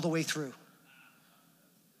shine all the way through.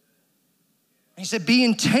 And he said, be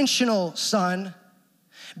intentional, son.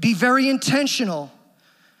 Be very intentional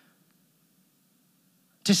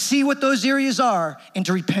to see what those areas are and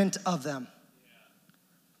to repent of them.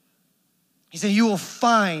 He said, you will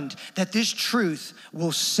find that this truth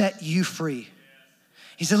will set you free.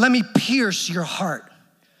 He said, let me pierce your heart.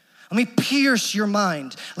 Let me pierce your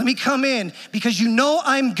mind. Let me come in because you know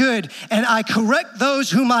I'm good and I correct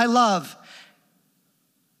those whom I love.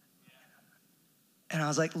 And I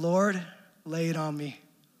was like, Lord, lay it on me.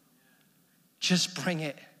 Just bring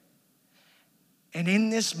it. And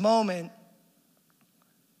in this moment,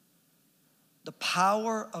 the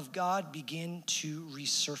power of God began to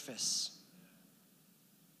resurface.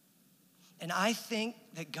 And I think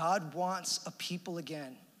that God wants a people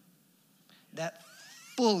again that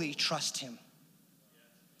fully trust him.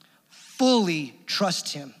 Fully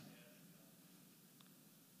trust him.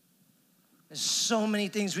 There's so many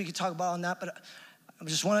things we could talk about on that, but I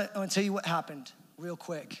want to tell you what happened real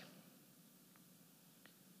quick.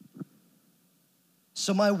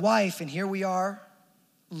 So my wife, and here we are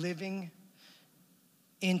living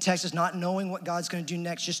in Texas, not knowing what God's going to do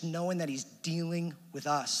next, just knowing that he's dealing with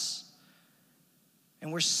us.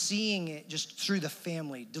 And we're seeing it just through the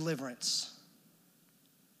family deliverance,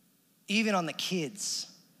 even on the kids.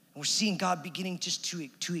 And we're seeing God beginning just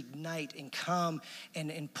to ignite and come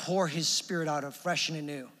and pour his spirit out afresh and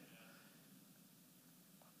anew.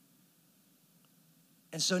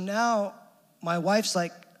 And so now my wife's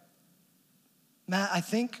like, Matt, I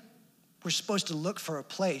think we're supposed to look for a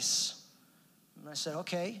place. And I said,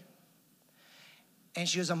 okay. And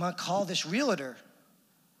she goes, I'm gonna call this realtor.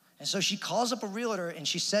 And so she calls up a realtor and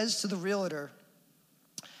she says to the realtor,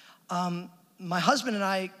 my husband and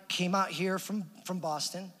I came out here from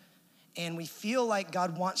Boston, and we feel like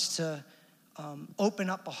God wants to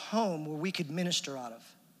open up a home where we could minister out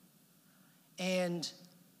of. And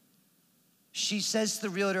she says to the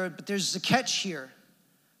realtor, but there's a catch here.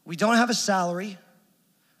 We don't have a salary,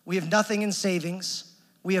 we have nothing in savings,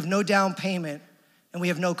 we have no down payment, and we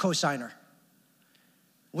have no cosigner.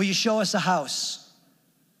 Will you show us a house?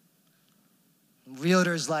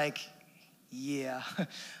 Realtor's like, yeah.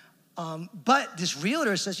 But this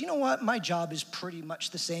realtor says, you know what? My job is pretty much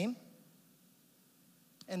the same.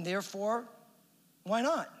 And therefore, why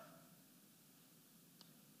not?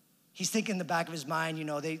 He's thinking in the back of his mind, you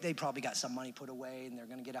know, they probably got some money put away and they're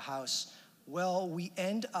gonna get a house. Well, we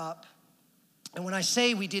end up, and when I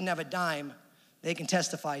say we didn't have a dime, they can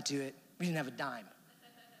testify to it. We didn't have a dime.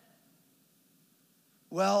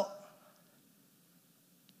 Well,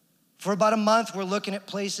 for about a month, we're looking at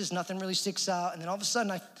places, nothing really sticks out. And then all of a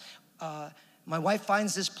sudden, my wife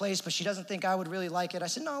finds this place, but she doesn't think I would really like it. I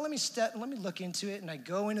said, no, let me look into it. And I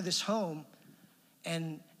go into this home,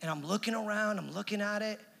 and I'm looking around, I'm looking at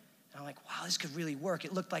it, and I'm like, wow, this could really work.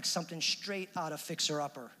 It looked like something straight out of Fixer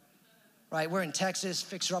Upper, right? We're in Texas,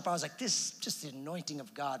 Fixer Upper. I was like, this is just the anointing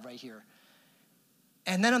of God right here.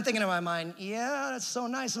 And then I'm thinking in my mind, yeah, that's so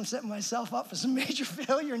nice. I'm setting myself up for some major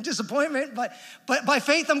failure and disappointment, but by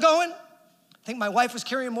faith I'm going. I think my wife was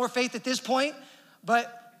carrying more faith at this point,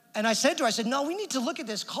 and I said to her, I said, no, we need to look at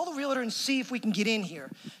this. Call the realtor and see if we can get in here.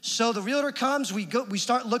 So the realtor comes, we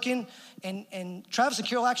start looking, and Travis and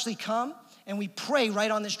Carol actually come, and we pray right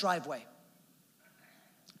on this driveway.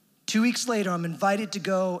 2 weeks later, I'm invited to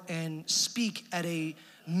go and speak at a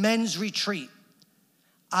men's retreat.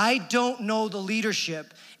 I don't know the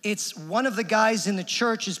leadership. It's one of the guys in the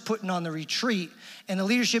church is putting on the retreat, and the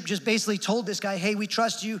leadership just basically told this guy, hey, we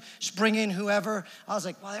trust you, just bring in whoever. I was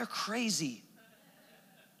like, wow, they're crazy,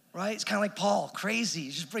 right? It's kind of like Paul, crazy,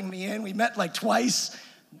 just bring me in. We met like twice.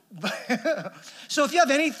 So if you have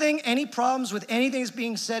any problems with anything that's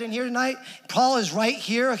being said in here tonight, Paul is right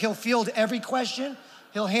here. He'll field every question.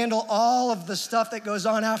 He'll handle all of the stuff that goes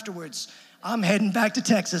on afterwards. I'm heading back to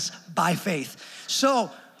Texas by faith. So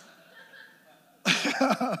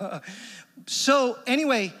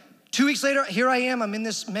anyway, 2 weeks later, here I am. I'm in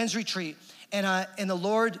this men's retreat, and the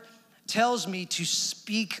Lord tells me to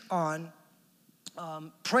speak on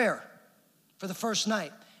prayer for the first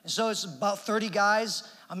night. And so it's about 30 guys.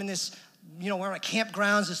 I'm in this, we're at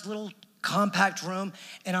campgrounds, this little compact room,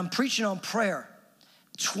 and I'm preaching on prayer.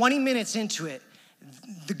 20 minutes into it,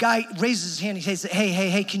 the guy raises his hand. He says,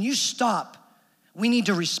 hey, can you stop? We need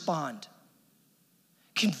to respond.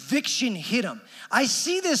 Conviction hit him. I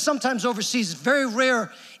see this sometimes overseas. It's very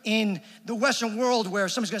rare in the Western world where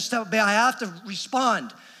somebody's gonna step up, I have to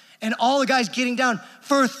respond. And all the guys getting down.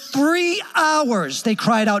 For 3 hours, they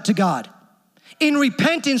cried out to God in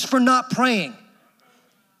repentance for not praying.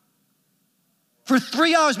 For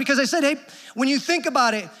 3 hours, because I said, hey, when you think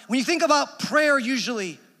about it, when you think about prayer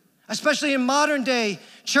usually, especially in modern day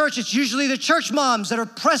church, it's usually the church moms that are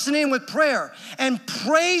pressing in with prayer. And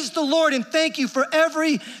praise the Lord and thank you for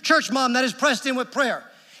every church mom that is pressed in with prayer.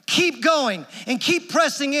 Keep going and keep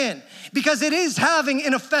pressing in, because it is having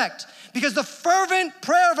an effect. Because the fervent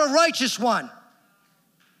prayer of a righteous one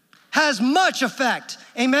has much effect.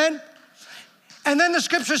 Amen? And then the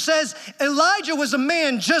scripture says, Elijah was a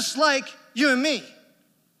man just like you and me.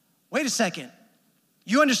 Wait a second.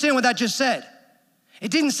 You understand what that just said? It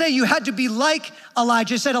didn't say you had to be like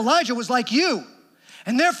Elijah. It said Elijah was like you.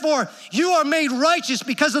 And therefore, you are made righteous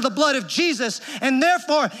because of the blood of Jesus. And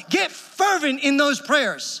therefore, get fervent in those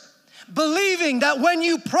prayers, believing that when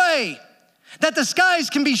you pray, that the skies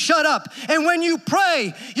can be shut up. And when you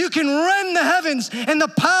pray, you can rend the heavens and the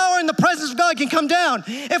power and the presence of God can come down.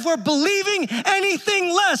 If we're believing anything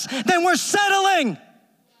less, then we're settling.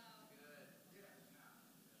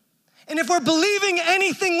 And if we're believing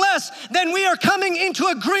anything less, then we are coming into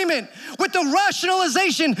agreement with the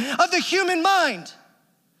rationalization of the human mind.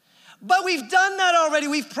 But we've done that already.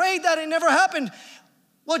 We've prayed that. It never happened.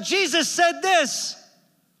 Well, Jesus said this.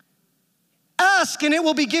 Ask and it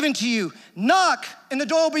will be given to you. Knock and the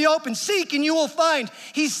door will be open. Seek and you will find.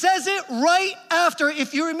 He says it right after,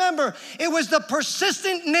 if you remember, it was the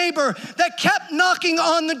persistent neighbor that kept knocking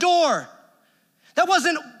on the door. That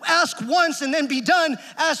wasn't ask once and then be done,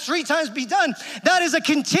 ask 3 times, be done. That is a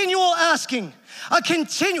continual asking.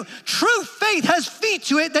 True faith has feet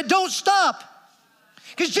to it that don't stop.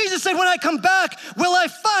 Because Jesus said, when I come back, will I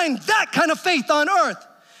find that kind of faith on earth?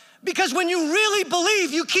 Because when you really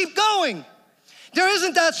believe, you keep going. There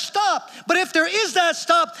isn't that stop. But if there is that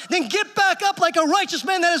stop, then get back up like a righteous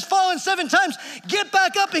man that has fallen 7 times. Get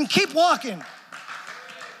back up and keep walking.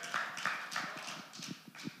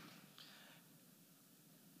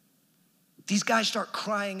 These guys start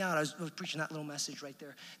crying out. I was preaching that little message right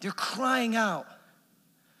there. They're crying out.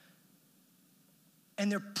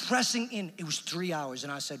 And they're pressing in. It was 3 hours.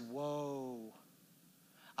 And I said, whoa.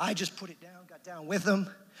 I just put it down, got down with them.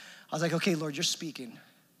 I was like, okay, Lord, you're speaking.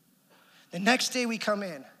 The next day we come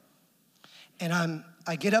in. And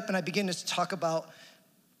I get up and I begin to talk about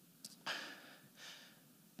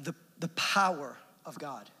the power of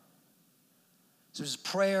God. So there's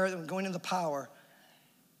prayer, then we're going into the power.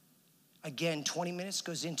 Again, 20 minutes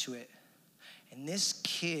goes into it. And this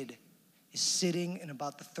kid is sitting in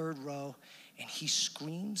about the 3rd row, and he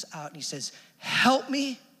screams out and he says, help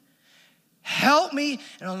me, help me.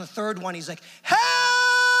 And on the 3rd one, he's like, help!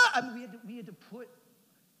 I mean, we had to put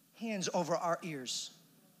hands over our ears.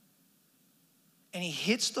 And he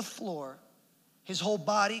hits the floor, his whole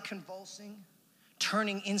body convulsing,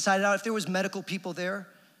 turning inside out. If there was medical people there,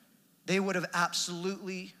 they would have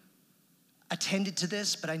absolutely attended to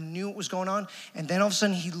this, but I knew what was going on. And then all of a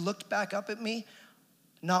sudden, he looked back up at me,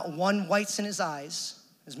 not one white's in his eyes,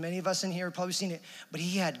 as many of us in here have probably seen it, but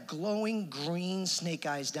he had glowing green snake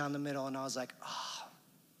eyes down the middle, and I was like, oh,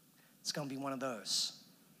 it's gonna be one of those.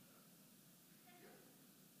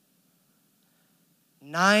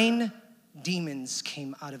 9 demons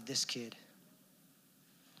came out of this kid.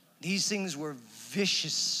 These things were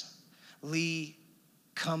viciously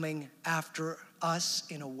coming after us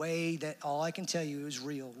in a way that all I can tell you is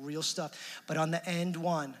real stuff. But on the end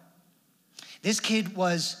one, this kid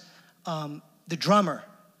was the drummer.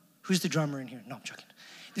 Who's the drummer in here? No, I'm joking.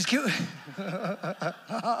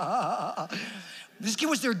 This kid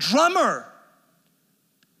was their drummer.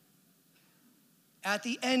 At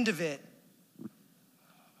the end of it,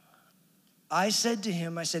 I said to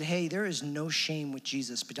him, hey, there is no shame with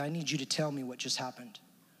Jesus, but I need you to tell me what just happened.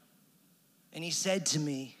 And he said to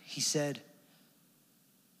me,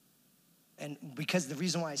 and because the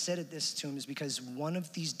reason why I said this to him is because one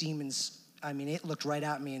of these demons, it looked right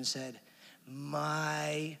at me and said,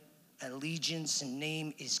 my allegiance and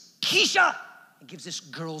name is Keisha. It gives this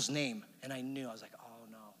girl's name. And I knew, I was like, oh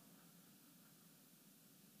no. I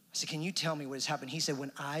said, can you tell me what has happened? He said,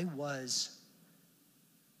 when I was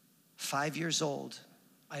 5 years old,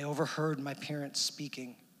 I overheard my parents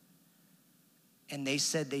speaking. And they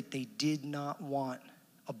said they did not want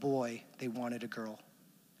a boy, they wanted a girl.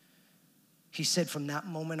 He said, from that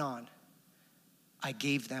moment on, I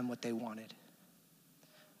gave them what they wanted.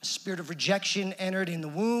 A spirit of rejection entered in the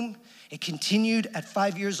womb. It continued at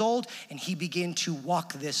 5 years old, and he began to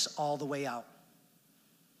walk this all the way out.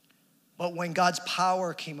 But when God's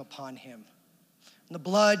power came upon him, and the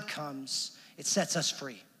blood comes, it sets us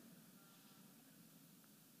free.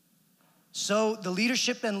 So the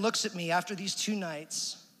leadership then looks at me after these 2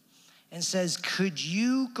 nights and says, could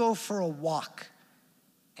you go for a walk?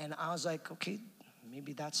 And I was like, okay,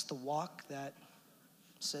 maybe that's the walk that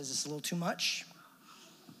says it's a little too much.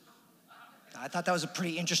 I thought that was a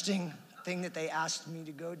pretty interesting thing that they asked me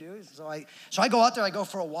to go do. So I go out there, I go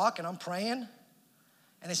for a walk, and I'm praying.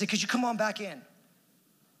 And they say, could you come on back in? And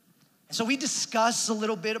so we discuss a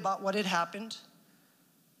little bit about what had happened.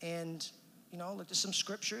 And looked at some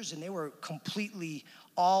scriptures, and they were completely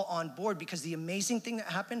all on board, because the amazing thing that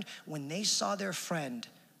happened when they saw their friend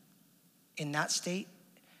in that state,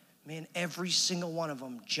 man, every single one of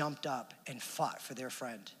them jumped up and fought for their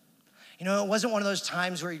friend. It wasn't one of those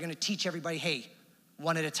times where you're gonna teach everybody, hey,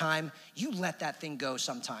 one at a time. You let that thing go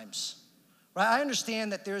sometimes. Right? I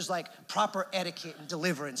understand that there's like proper etiquette and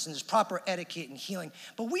deliverance, and there's proper etiquette and healing,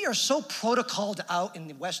 but we are so protocoled out in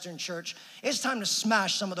the Western church. It's time to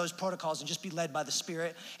smash some of those protocols and just be led by the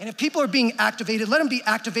Spirit. And if people are being activated, let them be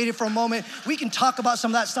activated for a moment. We can talk about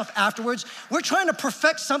some of that stuff afterwards. We're trying to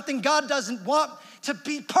perfect something God doesn't want to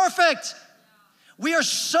be perfect. We are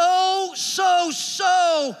so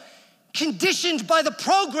conditioned by the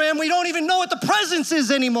program, we don't even know what the presence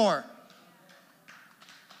is anymore.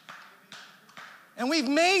 And we've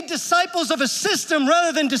made disciples of a system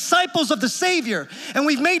rather than disciples of the Savior. And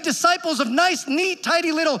we've made disciples of nice, neat,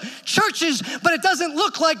 tidy little churches, but it doesn't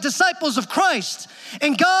look like disciples of Christ.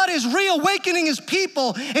 And God is reawakening his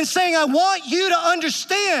people and saying, I want you to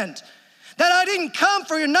understand that I didn't come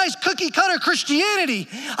for your nice cookie cutter Christianity.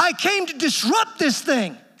 I came to disrupt this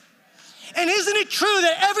thing. And isn't it true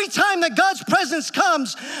that every time that God's presence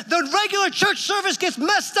comes, the regular church service gets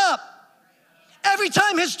messed up? Every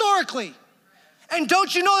time historically. And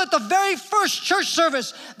don't you know that the very first church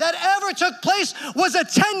service that ever took place was a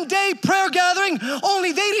 10-day prayer gathering,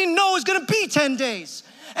 only they didn't know it was gonna be 10 days.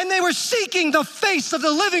 And they were seeking the face of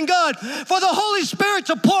the living God for the Holy Spirit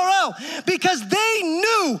to pour out, because they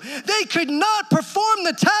knew they could not perform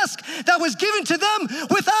the task that was given to them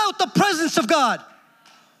without the presence of God.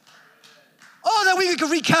 Oh, that we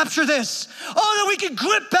could recapture this. Oh, that we could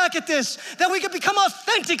grip back at this. That we could become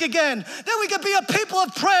authentic again. That we could be a people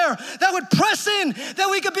of prayer that would press in. That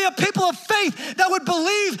we could be a people of faith that would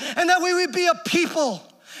believe, and that we would be a people.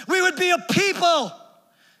 We would be a people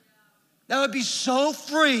that would be so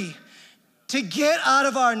free to get out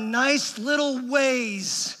of our nice little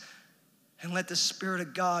ways and let the Spirit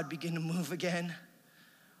of God begin to move again.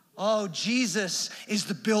 Oh, Jesus is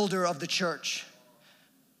the builder of the church.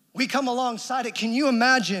 We come alongside it. Can you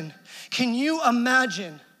imagine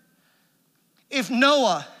if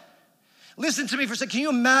Noah, listen to me for a second, can you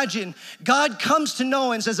imagine God comes to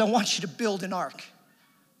Noah and says, I want you to build an ark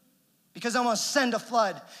because I'm gonna send a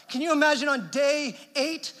flood. Can you imagine on day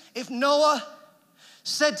 8 if Noah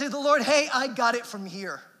said to the Lord, hey, I got it from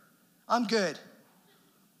here. I'm good.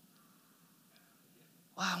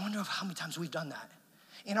 Wow, I wonder how many times we've done that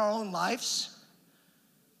in our own lives.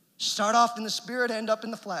 Start off in the Spirit, end up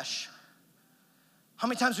in the flesh. How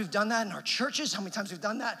many times we've done that in our churches? How many times we've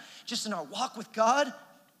done that just in our walk with God?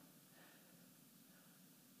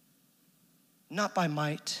 Not by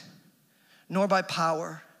might, nor by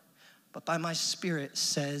power, but by my Spirit,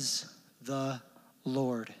 says the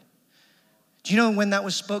Lord. Do you know when that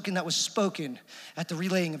was spoken? That was spoken at the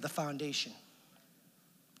relaying of the foundation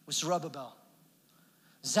with Zerubbabel.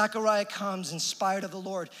 Zechariah comes inspired of the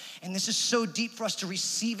Lord. And this is so deep for us to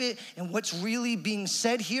receive it and what's really being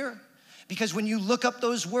said here. Because when you look up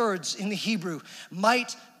those words in the Hebrew,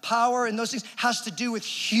 might, power, and those things has to do with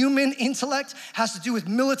human intellect, has to do with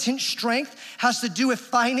militant strength, has to do with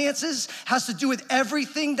finances, has to do with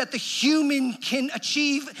everything that the human can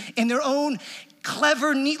achieve in their own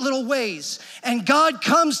clever, neat little ways. And God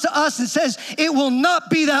comes to us and says, it will not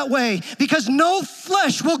be that way, because no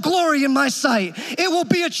flesh will glory in my sight. It will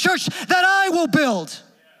be a church that I will build,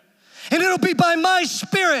 and it'll be by my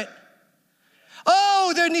Spirit.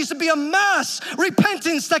 Oh, there needs to be a mass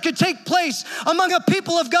repentance that could take place among a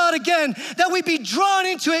people of God again, that we be drawn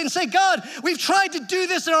into it and say, God, we've tried to do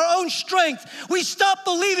this in our own strength. We stopped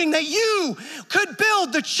believing that you could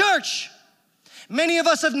build the church. Many of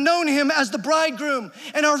us have known him as the bridegroom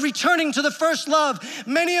and are returning to the first love.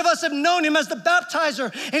 Many of us have known him as the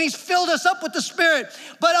baptizer, and he's filled us up with the Spirit.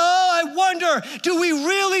 But oh, I wonder, do we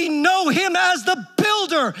really know him as the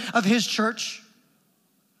builder of his church?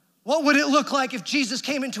 What would it look like if Jesus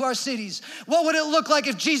came into our cities? What would it look like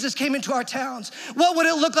if Jesus came into our towns? What would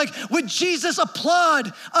it look like? Would Jesus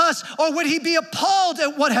applaud us, or would he be appalled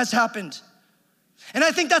at what has happened? And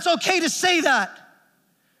I think that's okay to say that.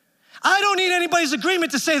 I don't need anybody's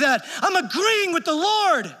agreement to say that. I'm agreeing with the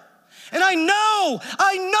Lord. And I know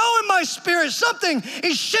in my spirit something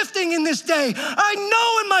is shifting in this day. I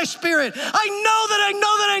know in my spirit. I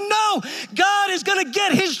know God is gonna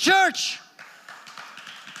get his church.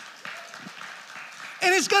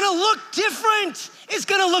 And it's gonna look different. It's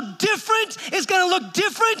gonna look different. It's gonna look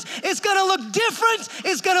different. It's gonna look different.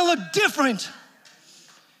 It's gonna look different.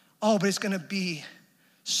 Oh, but it's gonna be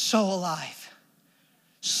so alive.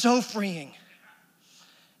 So freeing.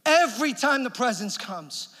 Every time the presence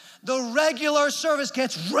comes, the regular service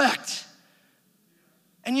gets wrecked.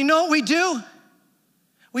 And you know what we do?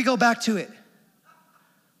 We go back to it.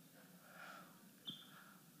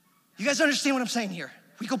 You guys understand what I'm saying here?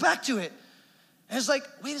 We go back to it. And it's like,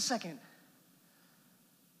 wait a second.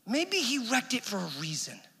 Maybe he wrecked it for a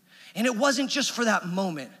reason. And it wasn't just for that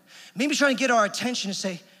moment. Maybe trying to get our attention to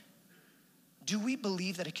say, do we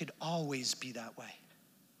believe that it could always be that way?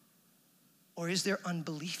 Or is there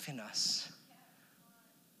unbelief in us?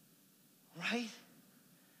 Right?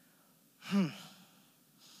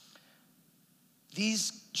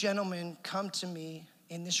 These gentlemen come to me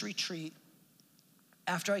in this retreat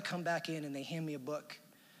after I come back in, and they hand me a book.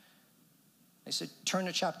 They said, turn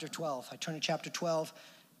to chapter 12. I turn to chapter 12.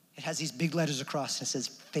 It has these big letters across, and it says,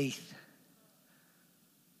 faith.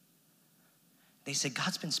 They said,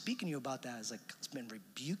 God's been speaking to you about that. I was like, God's been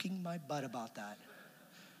rebuking my butt about that.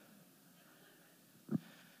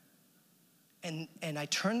 And I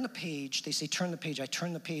turn the page. They say, turn the page. I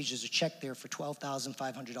turn the page. There's a check there for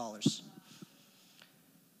 $12,500.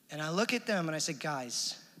 And I look at them, and I say,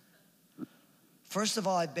 guys, first of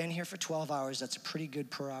all, I've been here for 12 hours. That's a pretty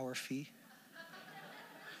good per hour fee.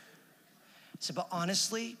 I said, but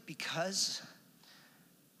honestly, because,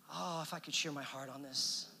 if I could share my heart on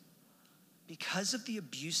this, because of the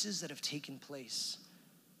abuses that have taken place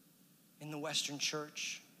in the Western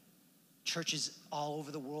church, churches all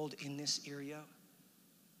over the world in this area,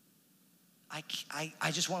 I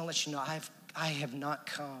just want to let you know, I have not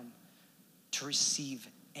come to receive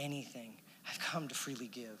anything. I've come to freely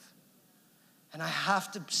give. And I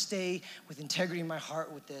have to stay with integrity in my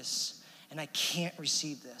heart with this, and I can't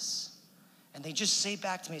receive this. And they just say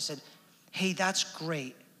back to me, said, hey, that's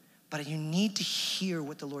great, but you need to hear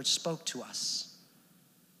what the Lord spoke to us.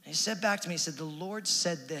 And he said back to me, he said, the Lord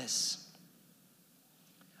said this,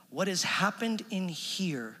 what has happened in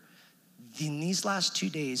here in these last 2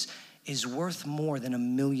 days is worth more than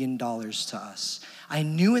 $1 million to us. I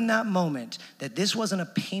knew in that moment that this wasn't a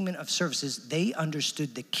payment of services. They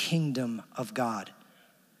understood the kingdom of God.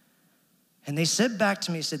 And they said back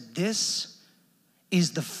to me, said, this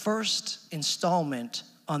is the first installment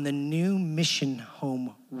on the new mission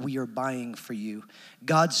home we are buying for you.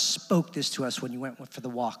 God spoke this to us when you went for the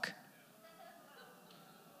walk.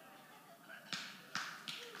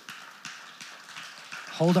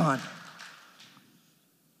 Hold on.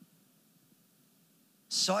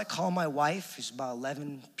 So I call my wife, it's about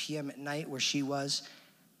 11 p.m. at night where she was,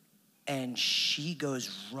 and she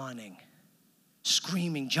goes running,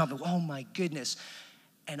 screaming, jumping, oh my goodness.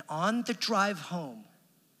 And on the drive home,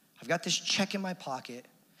 I've got this check in my pocket.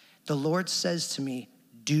 The Lord says to me,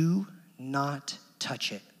 do not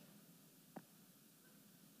touch it.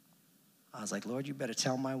 I was like, Lord, you better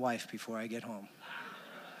tell my wife before I get home.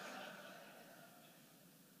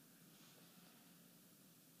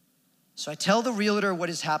 So I tell the realtor what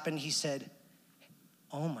has happened. He said,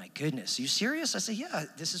 oh my goodness, are you serious? I said, yeah,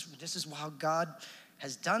 this is how God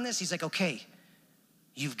has done this. He's like, okay,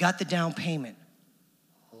 you've got the down payment.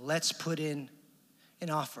 Let's put in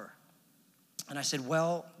an offer. And I said,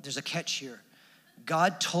 well, there's a catch here.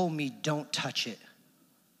 God told me don't touch it.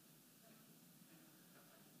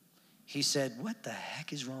 He said, what the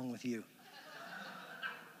heck is wrong with you?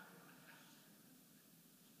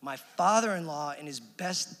 My father-in-law, in his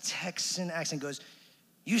best Texan accent, goes,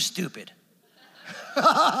 you stupid.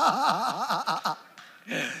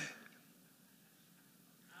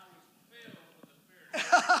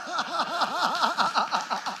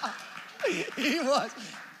 He was.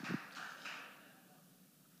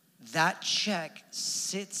 That check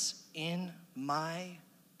sits in my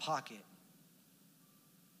pocket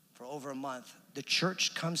for over a month. The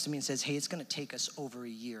church comes to me and says, hey, it's going to take us over a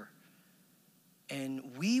year.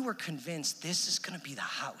 And we were convinced this is going to be the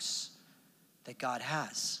house that God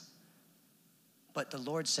has. But the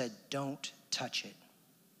Lord said, don't touch it.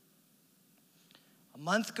 A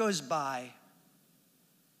month goes by,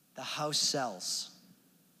 the house sells.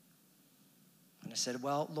 And I said,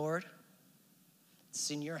 well, Lord,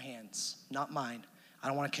 it's in your hands, not mine. I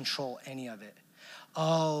don't want to control any of it.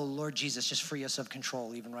 Oh, Lord Jesus, just free us of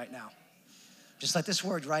control even right now. Just let this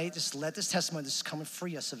word, right? Just let this testimony just come and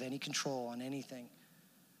free us of any control on anything.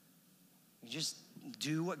 You just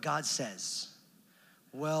do what God says.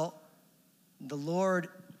 Well, the Lord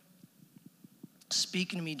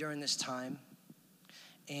speaking to me during this time,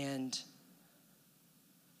 and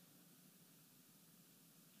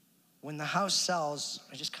when the house sells,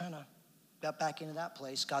 I just kind of got back into that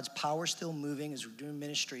place. God's power still moving as we're doing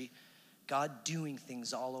ministry. God doing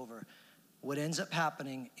things all over. What ends up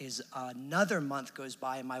happening is another month goes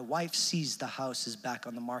by and my wife sees the house is back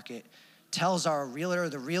on the market, tells our realtor.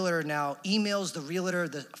 The realtor now emails the realtor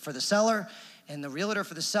for the seller And the realtor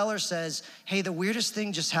for the seller says, hey, the weirdest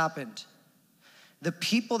thing just happened. The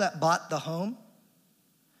people that bought the home,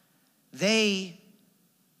 they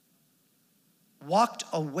walked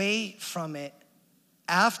away from it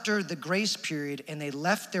after the grace period, and they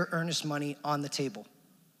left their earnest money on the table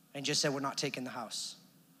and just said, we're not taking the house.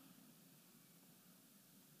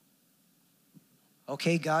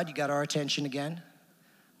 Okay, God, you got our attention again.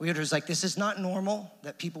 Realtor's like, this is not normal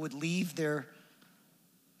that people would leave their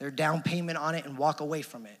down payment on it and walk away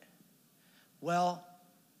from it. Well,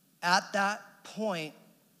 at that point,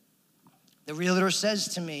 the realtor says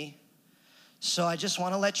to me, so I just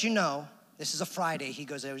want to let you know, this is a Friday. He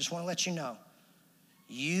goes, I just want to let you know,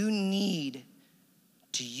 you need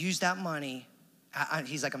to use that money.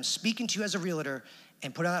 He's like, I'm speaking to you as a realtor,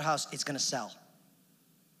 and put it on that house, it's going to sell.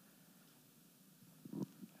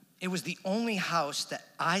 It was the only house that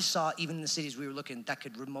I saw, even in the cities we were looking, that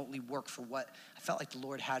could remotely work for what I felt like the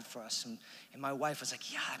Lord had for us. And my wife was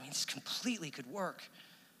like, yeah, I mean, this completely could work.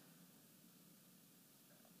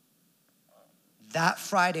 That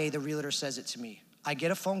Friday, the realtor says it to me. I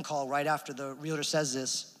get a phone call right after the realtor says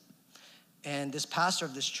this, and this pastor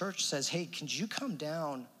of this church says, hey, can you come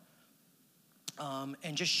down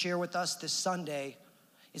and just share with us this Sunday?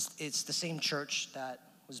 It's the same church that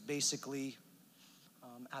was basically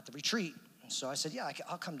at the retreat. And so I said, yeah,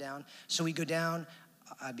 I'll come down. So we go down,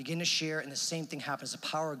 I begin to share, and the same thing happens. The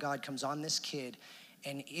power of God comes on this kid,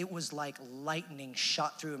 and it was like lightning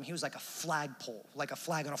shot through him. He was like a flagpole, like a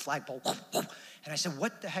flag on a flagpole. And I said,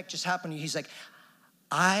 what the heck just happened to you? He's like,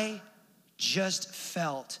 I just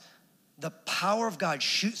felt the power of God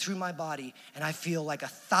shoot through my body, and I feel like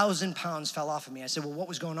 1,000 pounds fell off of me. I said, well, what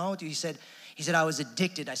was going on with you? He said, I was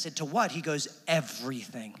addicted. I said, to what? He goes,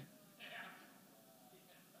 everything.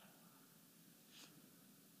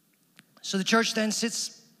 So the church then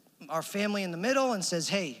sits our family in the middle and says,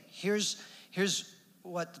 hey, here's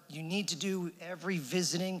what you need to do. Every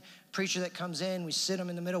visiting preacher that comes in, we sit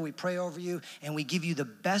them in the middle, we pray over you, and we give you the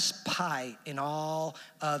best pie in all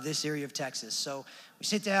of this area of Texas. So we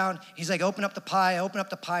sit down. He's like, open up the pie. I open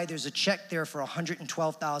up the pie. There's a check there for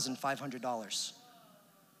 $112,500.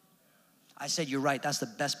 I said, you're right. That's the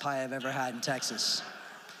best pie I've ever had in Texas.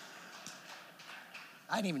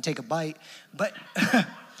 I didn't even take a bite. But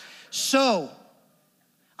so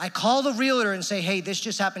I call the realtor and say, hey, this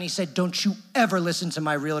just happened. He said, don't you ever listen to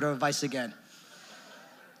my realtor advice again.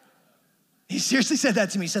 He seriously said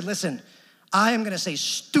that to me. He said, listen, I am going to say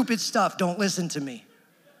stupid stuff. Don't listen to me.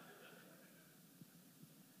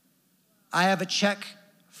 I have a check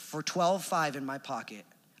for $12,500 in my pocket.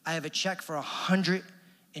 I have a check for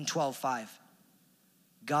 $112,500.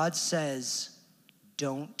 God says,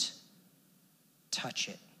 don't touch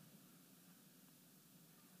it.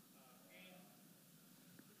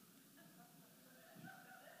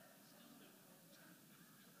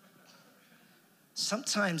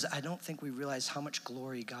 Sometimes I don't think we realize how much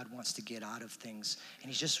glory God wants to get out of things,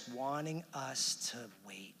 and he's just wanting us to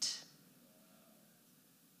wait.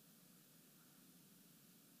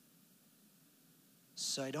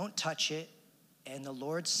 So I don't touch it, and the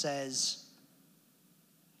Lord says,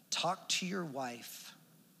 talk to your wife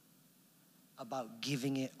about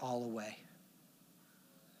giving it all away.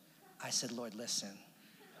 I said, Lord, listen,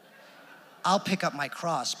 I'll pick up my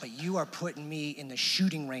cross, but you are putting me in the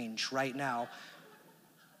shooting range right now.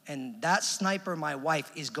 And that sniper, my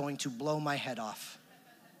wife, is going to blow my head off.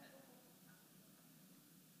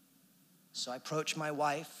 So I approach my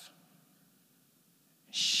wife.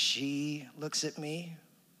 She looks at me.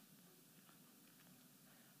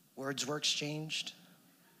 Words were exchanged.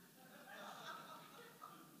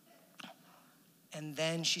 And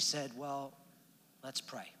then she said, well, let's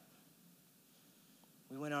pray.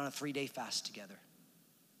 We went on a 3-day fast together.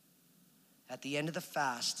 At the end of the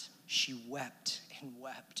fast, she wept and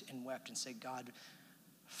wept and wept and said, God,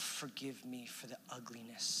 forgive me for the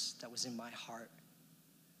ugliness that was in my heart.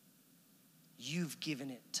 You've given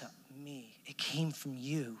it to me. It came from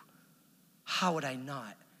you. How would I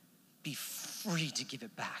not be free to give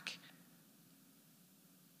it back?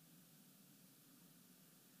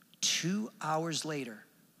 2 hours later,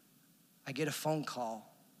 I get a phone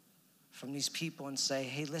call from these people and say,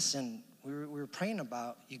 hey, listen, we were praying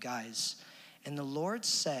about you guys. And the Lord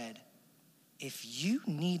said, if you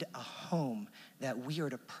need a home, that we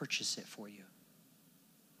are to purchase it for you.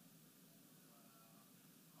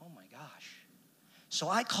 Oh my gosh. So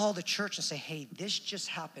I call the church and say, hey, this just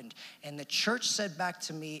happened. And the church said back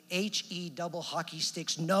to me, H-E double hockey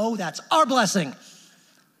sticks, no, that's our blessing.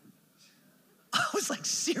 I was like,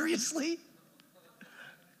 seriously?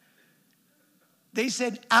 They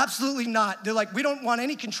said, absolutely not. They're like, we don't want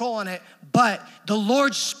any control on it, but the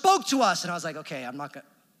Lord spoke to us. And I was like, okay,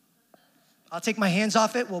 I'll take my hands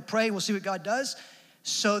off it. We'll pray. We'll see what God does.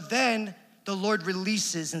 So then the Lord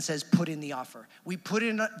releases and says, put in the offer. We put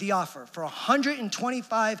in the offer for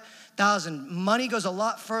 $125,000. Money goes a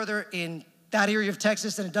lot further in that area of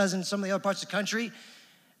Texas than it does in some of the other parts of the country.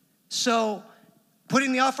 So put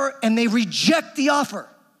in the offer, and they reject the offer.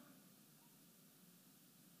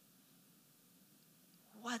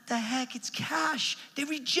 What the heck? It's cash. They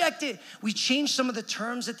reject it. We change some of the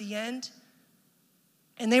terms at the end,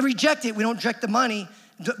 and they reject it. We don't reject the money.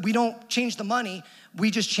 We don't change the money.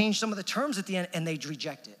 We just change some of the terms at the end, and they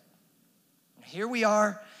reject it. Here we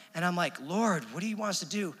are, and I'm like, Lord, what do you want us to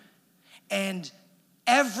do? And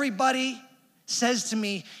everybody says to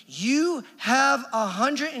me, you have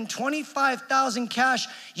 $125,000 cash.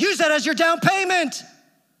 Use that as your down payment,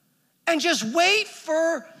 and just wait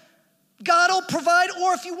for God will provide,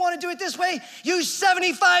 or if you want to do it this way, use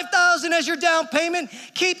 $75,000 as your down payment.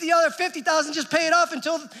 Keep the other $50,000, just pay it off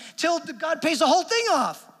until God pays the whole thing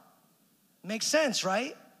off. Makes sense,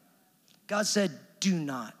 right? God said, do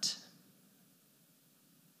not.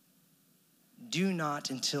 Do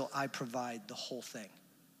not until I provide the whole thing.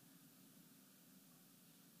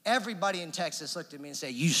 Everybody in Texas looked at me and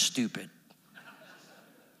said, you stupid.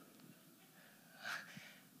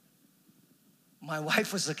 My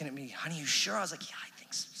wife was looking at me, honey, you sure? I was like, yeah, I think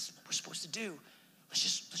that's what we're supposed to do. Let's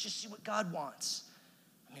just see what God wants.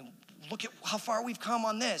 I mean, look at how far we've come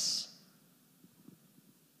on this.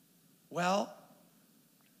 Well,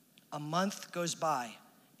 a month goes by,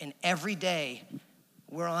 and every day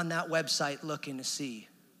we're on that website looking to see,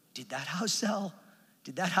 did that house sell?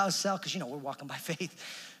 Did that house sell? Because, we're walking by faith.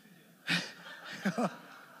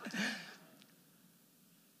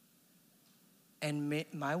 And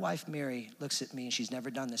my wife, Mary, looks at me, and she's never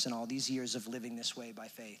done this in all these years of living this way by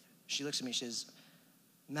faith. She looks at me, she says,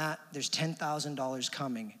 Matt, there's $10,000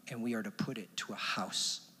 coming, and we are to put it to a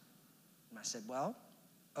house. And I said, well,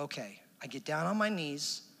 okay. I get down on my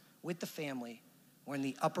knees with the family. We're in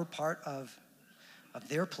the upper part of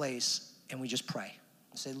their place, and we just pray.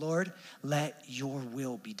 I say, Lord, let your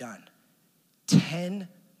will be done. 10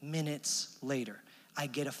 minutes later, I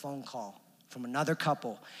get a phone call from another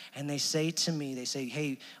couple, and they say to me,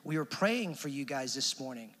 hey, we were praying for you guys this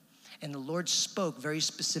morning, and the Lord spoke very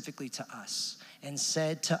specifically to us and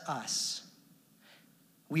said to us,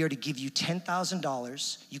 we are to give you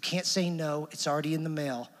 $10,000. You can't say no, it's already in the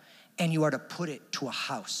mail, and you are to put it to a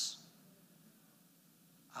house.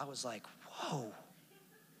 I was like, whoa,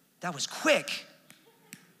 that was quick.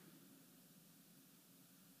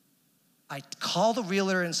 I call the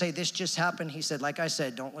realtor and say, this just happened. He said, like I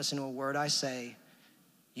said, don't listen to a word I say.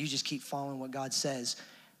 You just keep following what God says.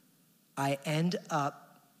 I end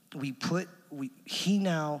up, he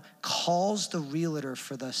now calls the realtor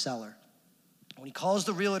for the seller. When he calls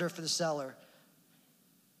the realtor for the seller,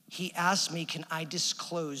 he asked me, can I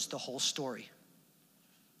disclose the whole story?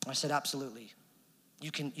 I said, absolutely.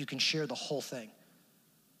 You can share the whole thing.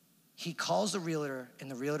 He calls the realtor, and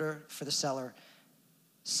the realtor for the seller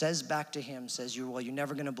says back to him, you're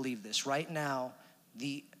never gonna believe this. Right now,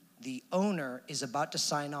 the owner is about to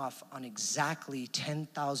sign off on exactly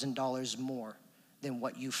 $10,000 more than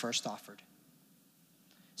what you first offered.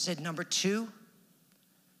 Said, number two,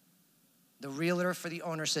 the realtor for the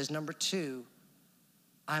owner says, number two,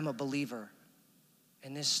 I'm a believer.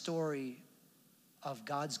 And this story of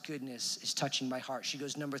God's goodness is touching my heart. She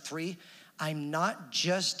goes, number three, I'm not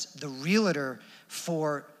just the realtor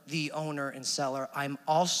for the owner and seller, I'm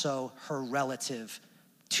also her relative.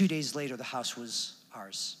 2 days later, the house was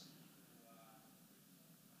ours.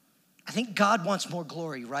 I think God wants more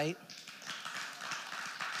glory, right?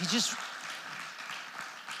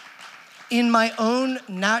 In my own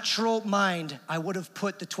natural mind, I would have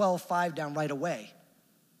put the 12.5 down right away.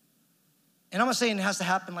 And I'm not saying it has to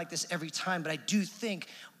happen like this every time, but I do think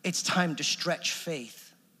it's time to stretch faith.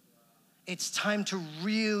 It's time to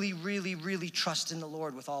really, really, really trust in the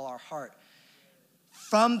Lord with all our heart.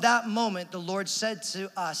 From that moment, the Lord said to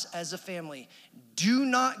us as a family, do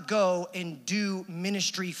not go and do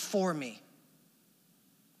ministry for me.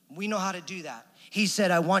 We know how to do that. He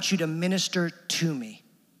said, I want you to minister to me.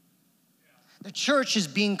 The church is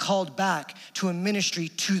being called back to a ministry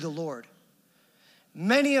to the Lord.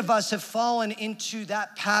 Many of us have fallen into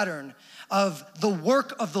that pattern of the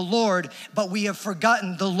work of the Lord, but we have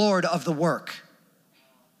forgotten the Lord of the work.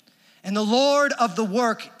 And the Lord of the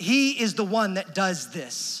work, he is the one that does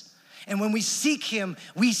this. And when we seek him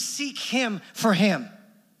for him.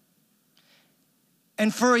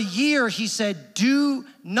 And for a year, he said, do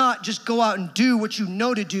not just go out and do what you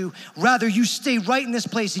know to do. Rather, you stay right in this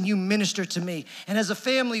place and you minister to me. And as a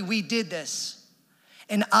family, we did this.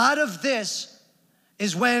 And out of this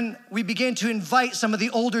is when we began to invite some of the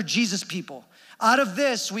older Jesus people. Out of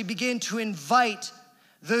this, we began to invite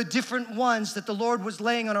the different ones that the Lord was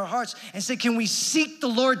laying on our hearts and say, can we seek the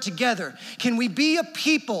Lord together? Can we be a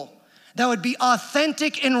people that would be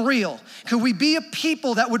authentic and real? Could we be a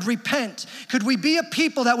people that would repent? Could we be a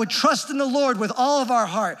people that would trust in the Lord with all of our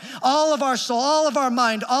heart, all of our soul, all of our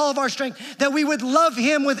mind, all of our strength, that we would love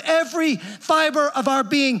him with every fiber of our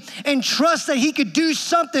being and trust that he could do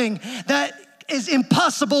something that is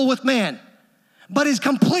impossible with man, but is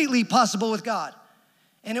completely possible with God?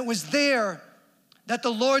 And it was there that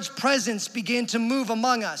the Lord's presence began to move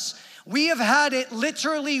among us. We have had it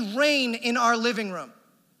literally rain in our living room.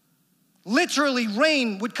 Literally,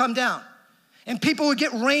 rain would come down and people would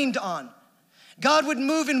get rained on. God would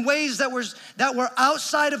move in ways that were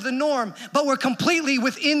outside of the norm, but were completely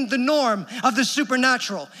within the norm of the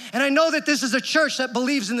supernatural. And I know that this is a church that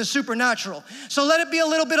believes in the supernatural. So let it be a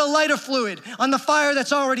little bit of lighter fluid on the fire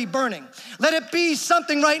that's already burning. Let it be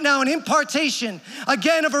something right now, an impartation,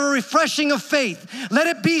 again, of a refreshing of faith. Let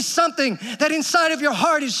it be something that inside of your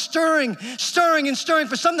heart is stirring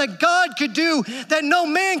for something that God could do, that no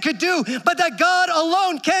man could do, but that God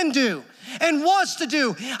alone can do and wants to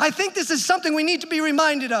do. I think this is something we need to be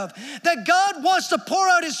reminded of, that God wants to pour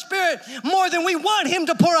out his Spirit more than we want him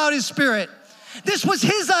to pour out his Spirit. This was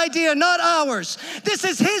his idea, not ours. This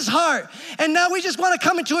is his heart. And now we just want to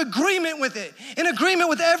come into agreement with it, in agreement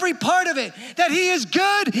with every part of it, that he is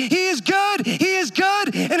good, he is good, he is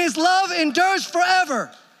good, and his love endures forever.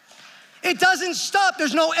 It doesn't stop.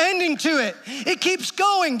 There's no ending to it. It keeps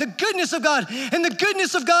going. The goodness of God. And the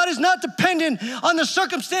goodness of God is not dependent on the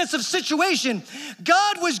circumstance of situation.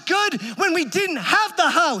 God was good when we didn't have the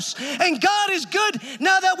house. And God is good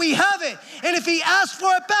now that we have it. And if he asks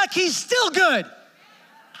for it back, he's still good.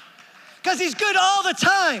 Because he's good all the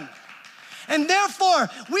time. And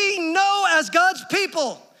therefore, we know as God's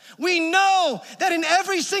people, we know that in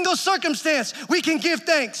every single circumstance, we can give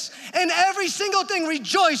thanks. And every single thing,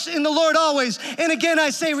 rejoice in the Lord always. And again,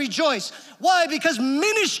 I say rejoice. Why? Because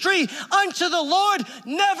ministry unto the Lord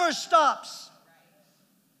never stops.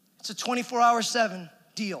 It's a 24/7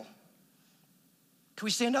 deal. Can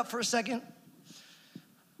we stand up for a second?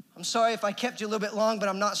 I'm sorry if I kept you a little bit long, but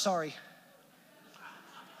I'm not sorry.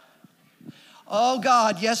 Oh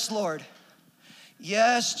God, yes, Lord.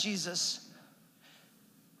 Yes, Jesus.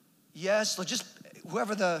 Yes, Lord, just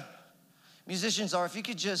whoever the musicians are, if you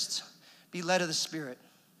could just be led of the Spirit.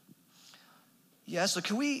 Yes, Lord,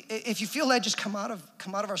 can we, if you feel led, just come out of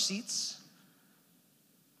our seats.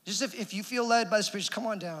 Just if you feel led by the Spirit, just come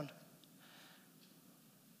on down.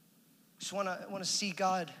 Just want to see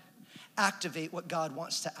God activate what God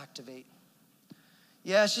wants to activate.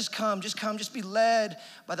 Yes, just be led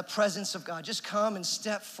by the presence of God. Just come and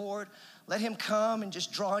step forward. Let him come and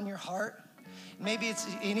just draw in your heart. Maybe it's,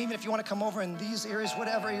 and even if you want to come over in these areas,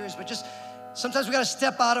 whatever areas, but just sometimes we got to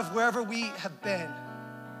step out of wherever we have been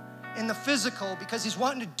in the physical because he's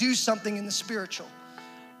wanting to do something in the spiritual.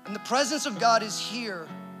 And the presence of God is here.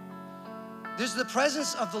 The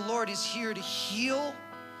presence of the Lord is here to heal.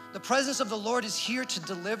 The presence of the Lord is here to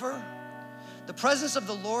deliver. The presence of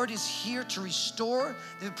the Lord is here to restore.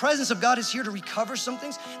 The presence of God is here to recover some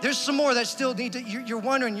things. There's some more that still need to, you're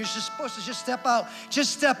wondering, you're just supposed to just step out.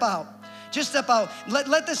 Just step out. Just step out.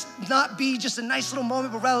 Let this not be just a nice little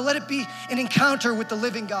moment, but rather let it be an encounter with the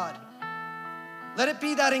living God. Let it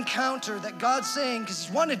be that encounter that God's saying, because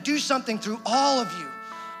he's wanting to do something through all of you.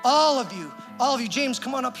 All of you. All of you. James,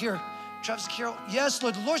 come on up here. Travis, Carol. Yes,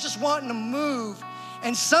 Lord. The Lord's just wanting to move.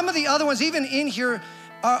 And some of the other ones, even in here,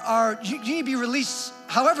 you need to be released,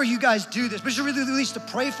 however you guys do this, but you're really released to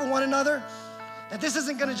pray for one another. That this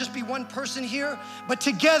isn't gonna just be one person here, but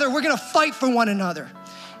together we're gonna fight for one another.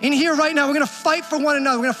 In here right now, we're gonna fight for one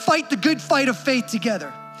another. We're gonna fight the good fight of faith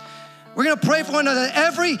together. We're gonna pray for one another.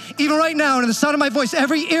 Even right now, under the sound of my voice,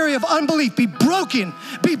 every area of unbelief be broken,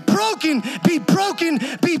 be broken, be broken,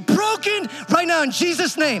 be broken right now in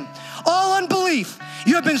Jesus' name. All unbelief,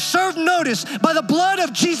 you have been served notice by the blood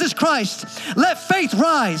of Jesus Christ. Let faith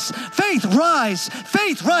rise, faith rise,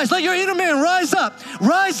 faith rise. Let your inner man rise up,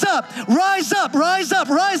 rise up, rise up, rise up,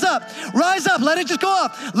 rise up, rise up. Let it just go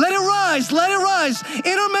up. Let it rise, let it rise.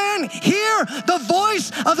 Inner man, hear the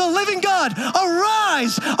voice of the living God.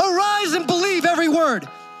 Arise, arise and believe every word.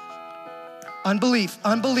 Unbelief,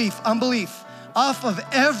 unbelief, unbelief. Off of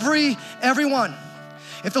everyone.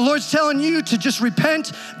 If the Lord's telling you to just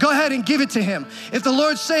repent, go ahead and give it to him. If the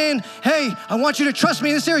Lord's saying, hey, I want you to trust me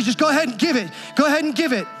in this area, just go ahead and give it. Go ahead and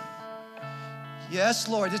give it. Yes,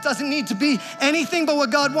 Lord. It doesn't need to be anything but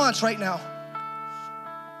what God wants right now.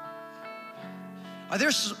 Are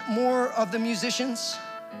there more of the musicians?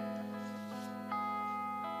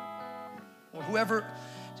 Or whoever,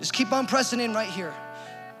 just keep on pressing in right here.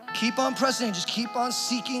 Keep on pressing in, just keep on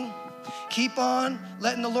seeking. Keep on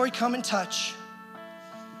letting the Lord come and touch.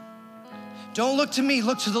 Don't look to me,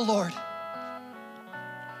 look to the Lord.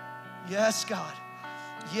 Yes, God.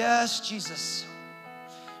 Yes, Jesus.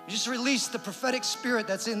 You just release the prophetic spirit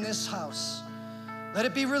that's in this house. Let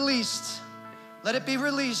it be released. Let it be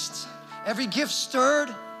released. Every gift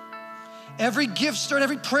stirred. Every gift stirred.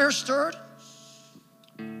 Every prayer stirred.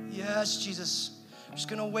 Yes, Jesus. I'm just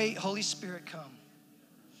going to wait. Holy Spirit, come.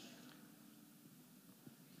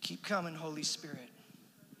 Keep coming, Holy Spirit.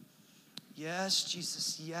 Yes,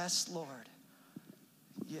 Jesus. Yes, Lord.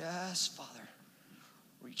 Yes, Father.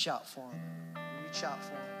 Reach out for him. Reach out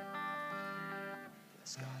for him.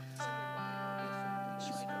 Yes, God.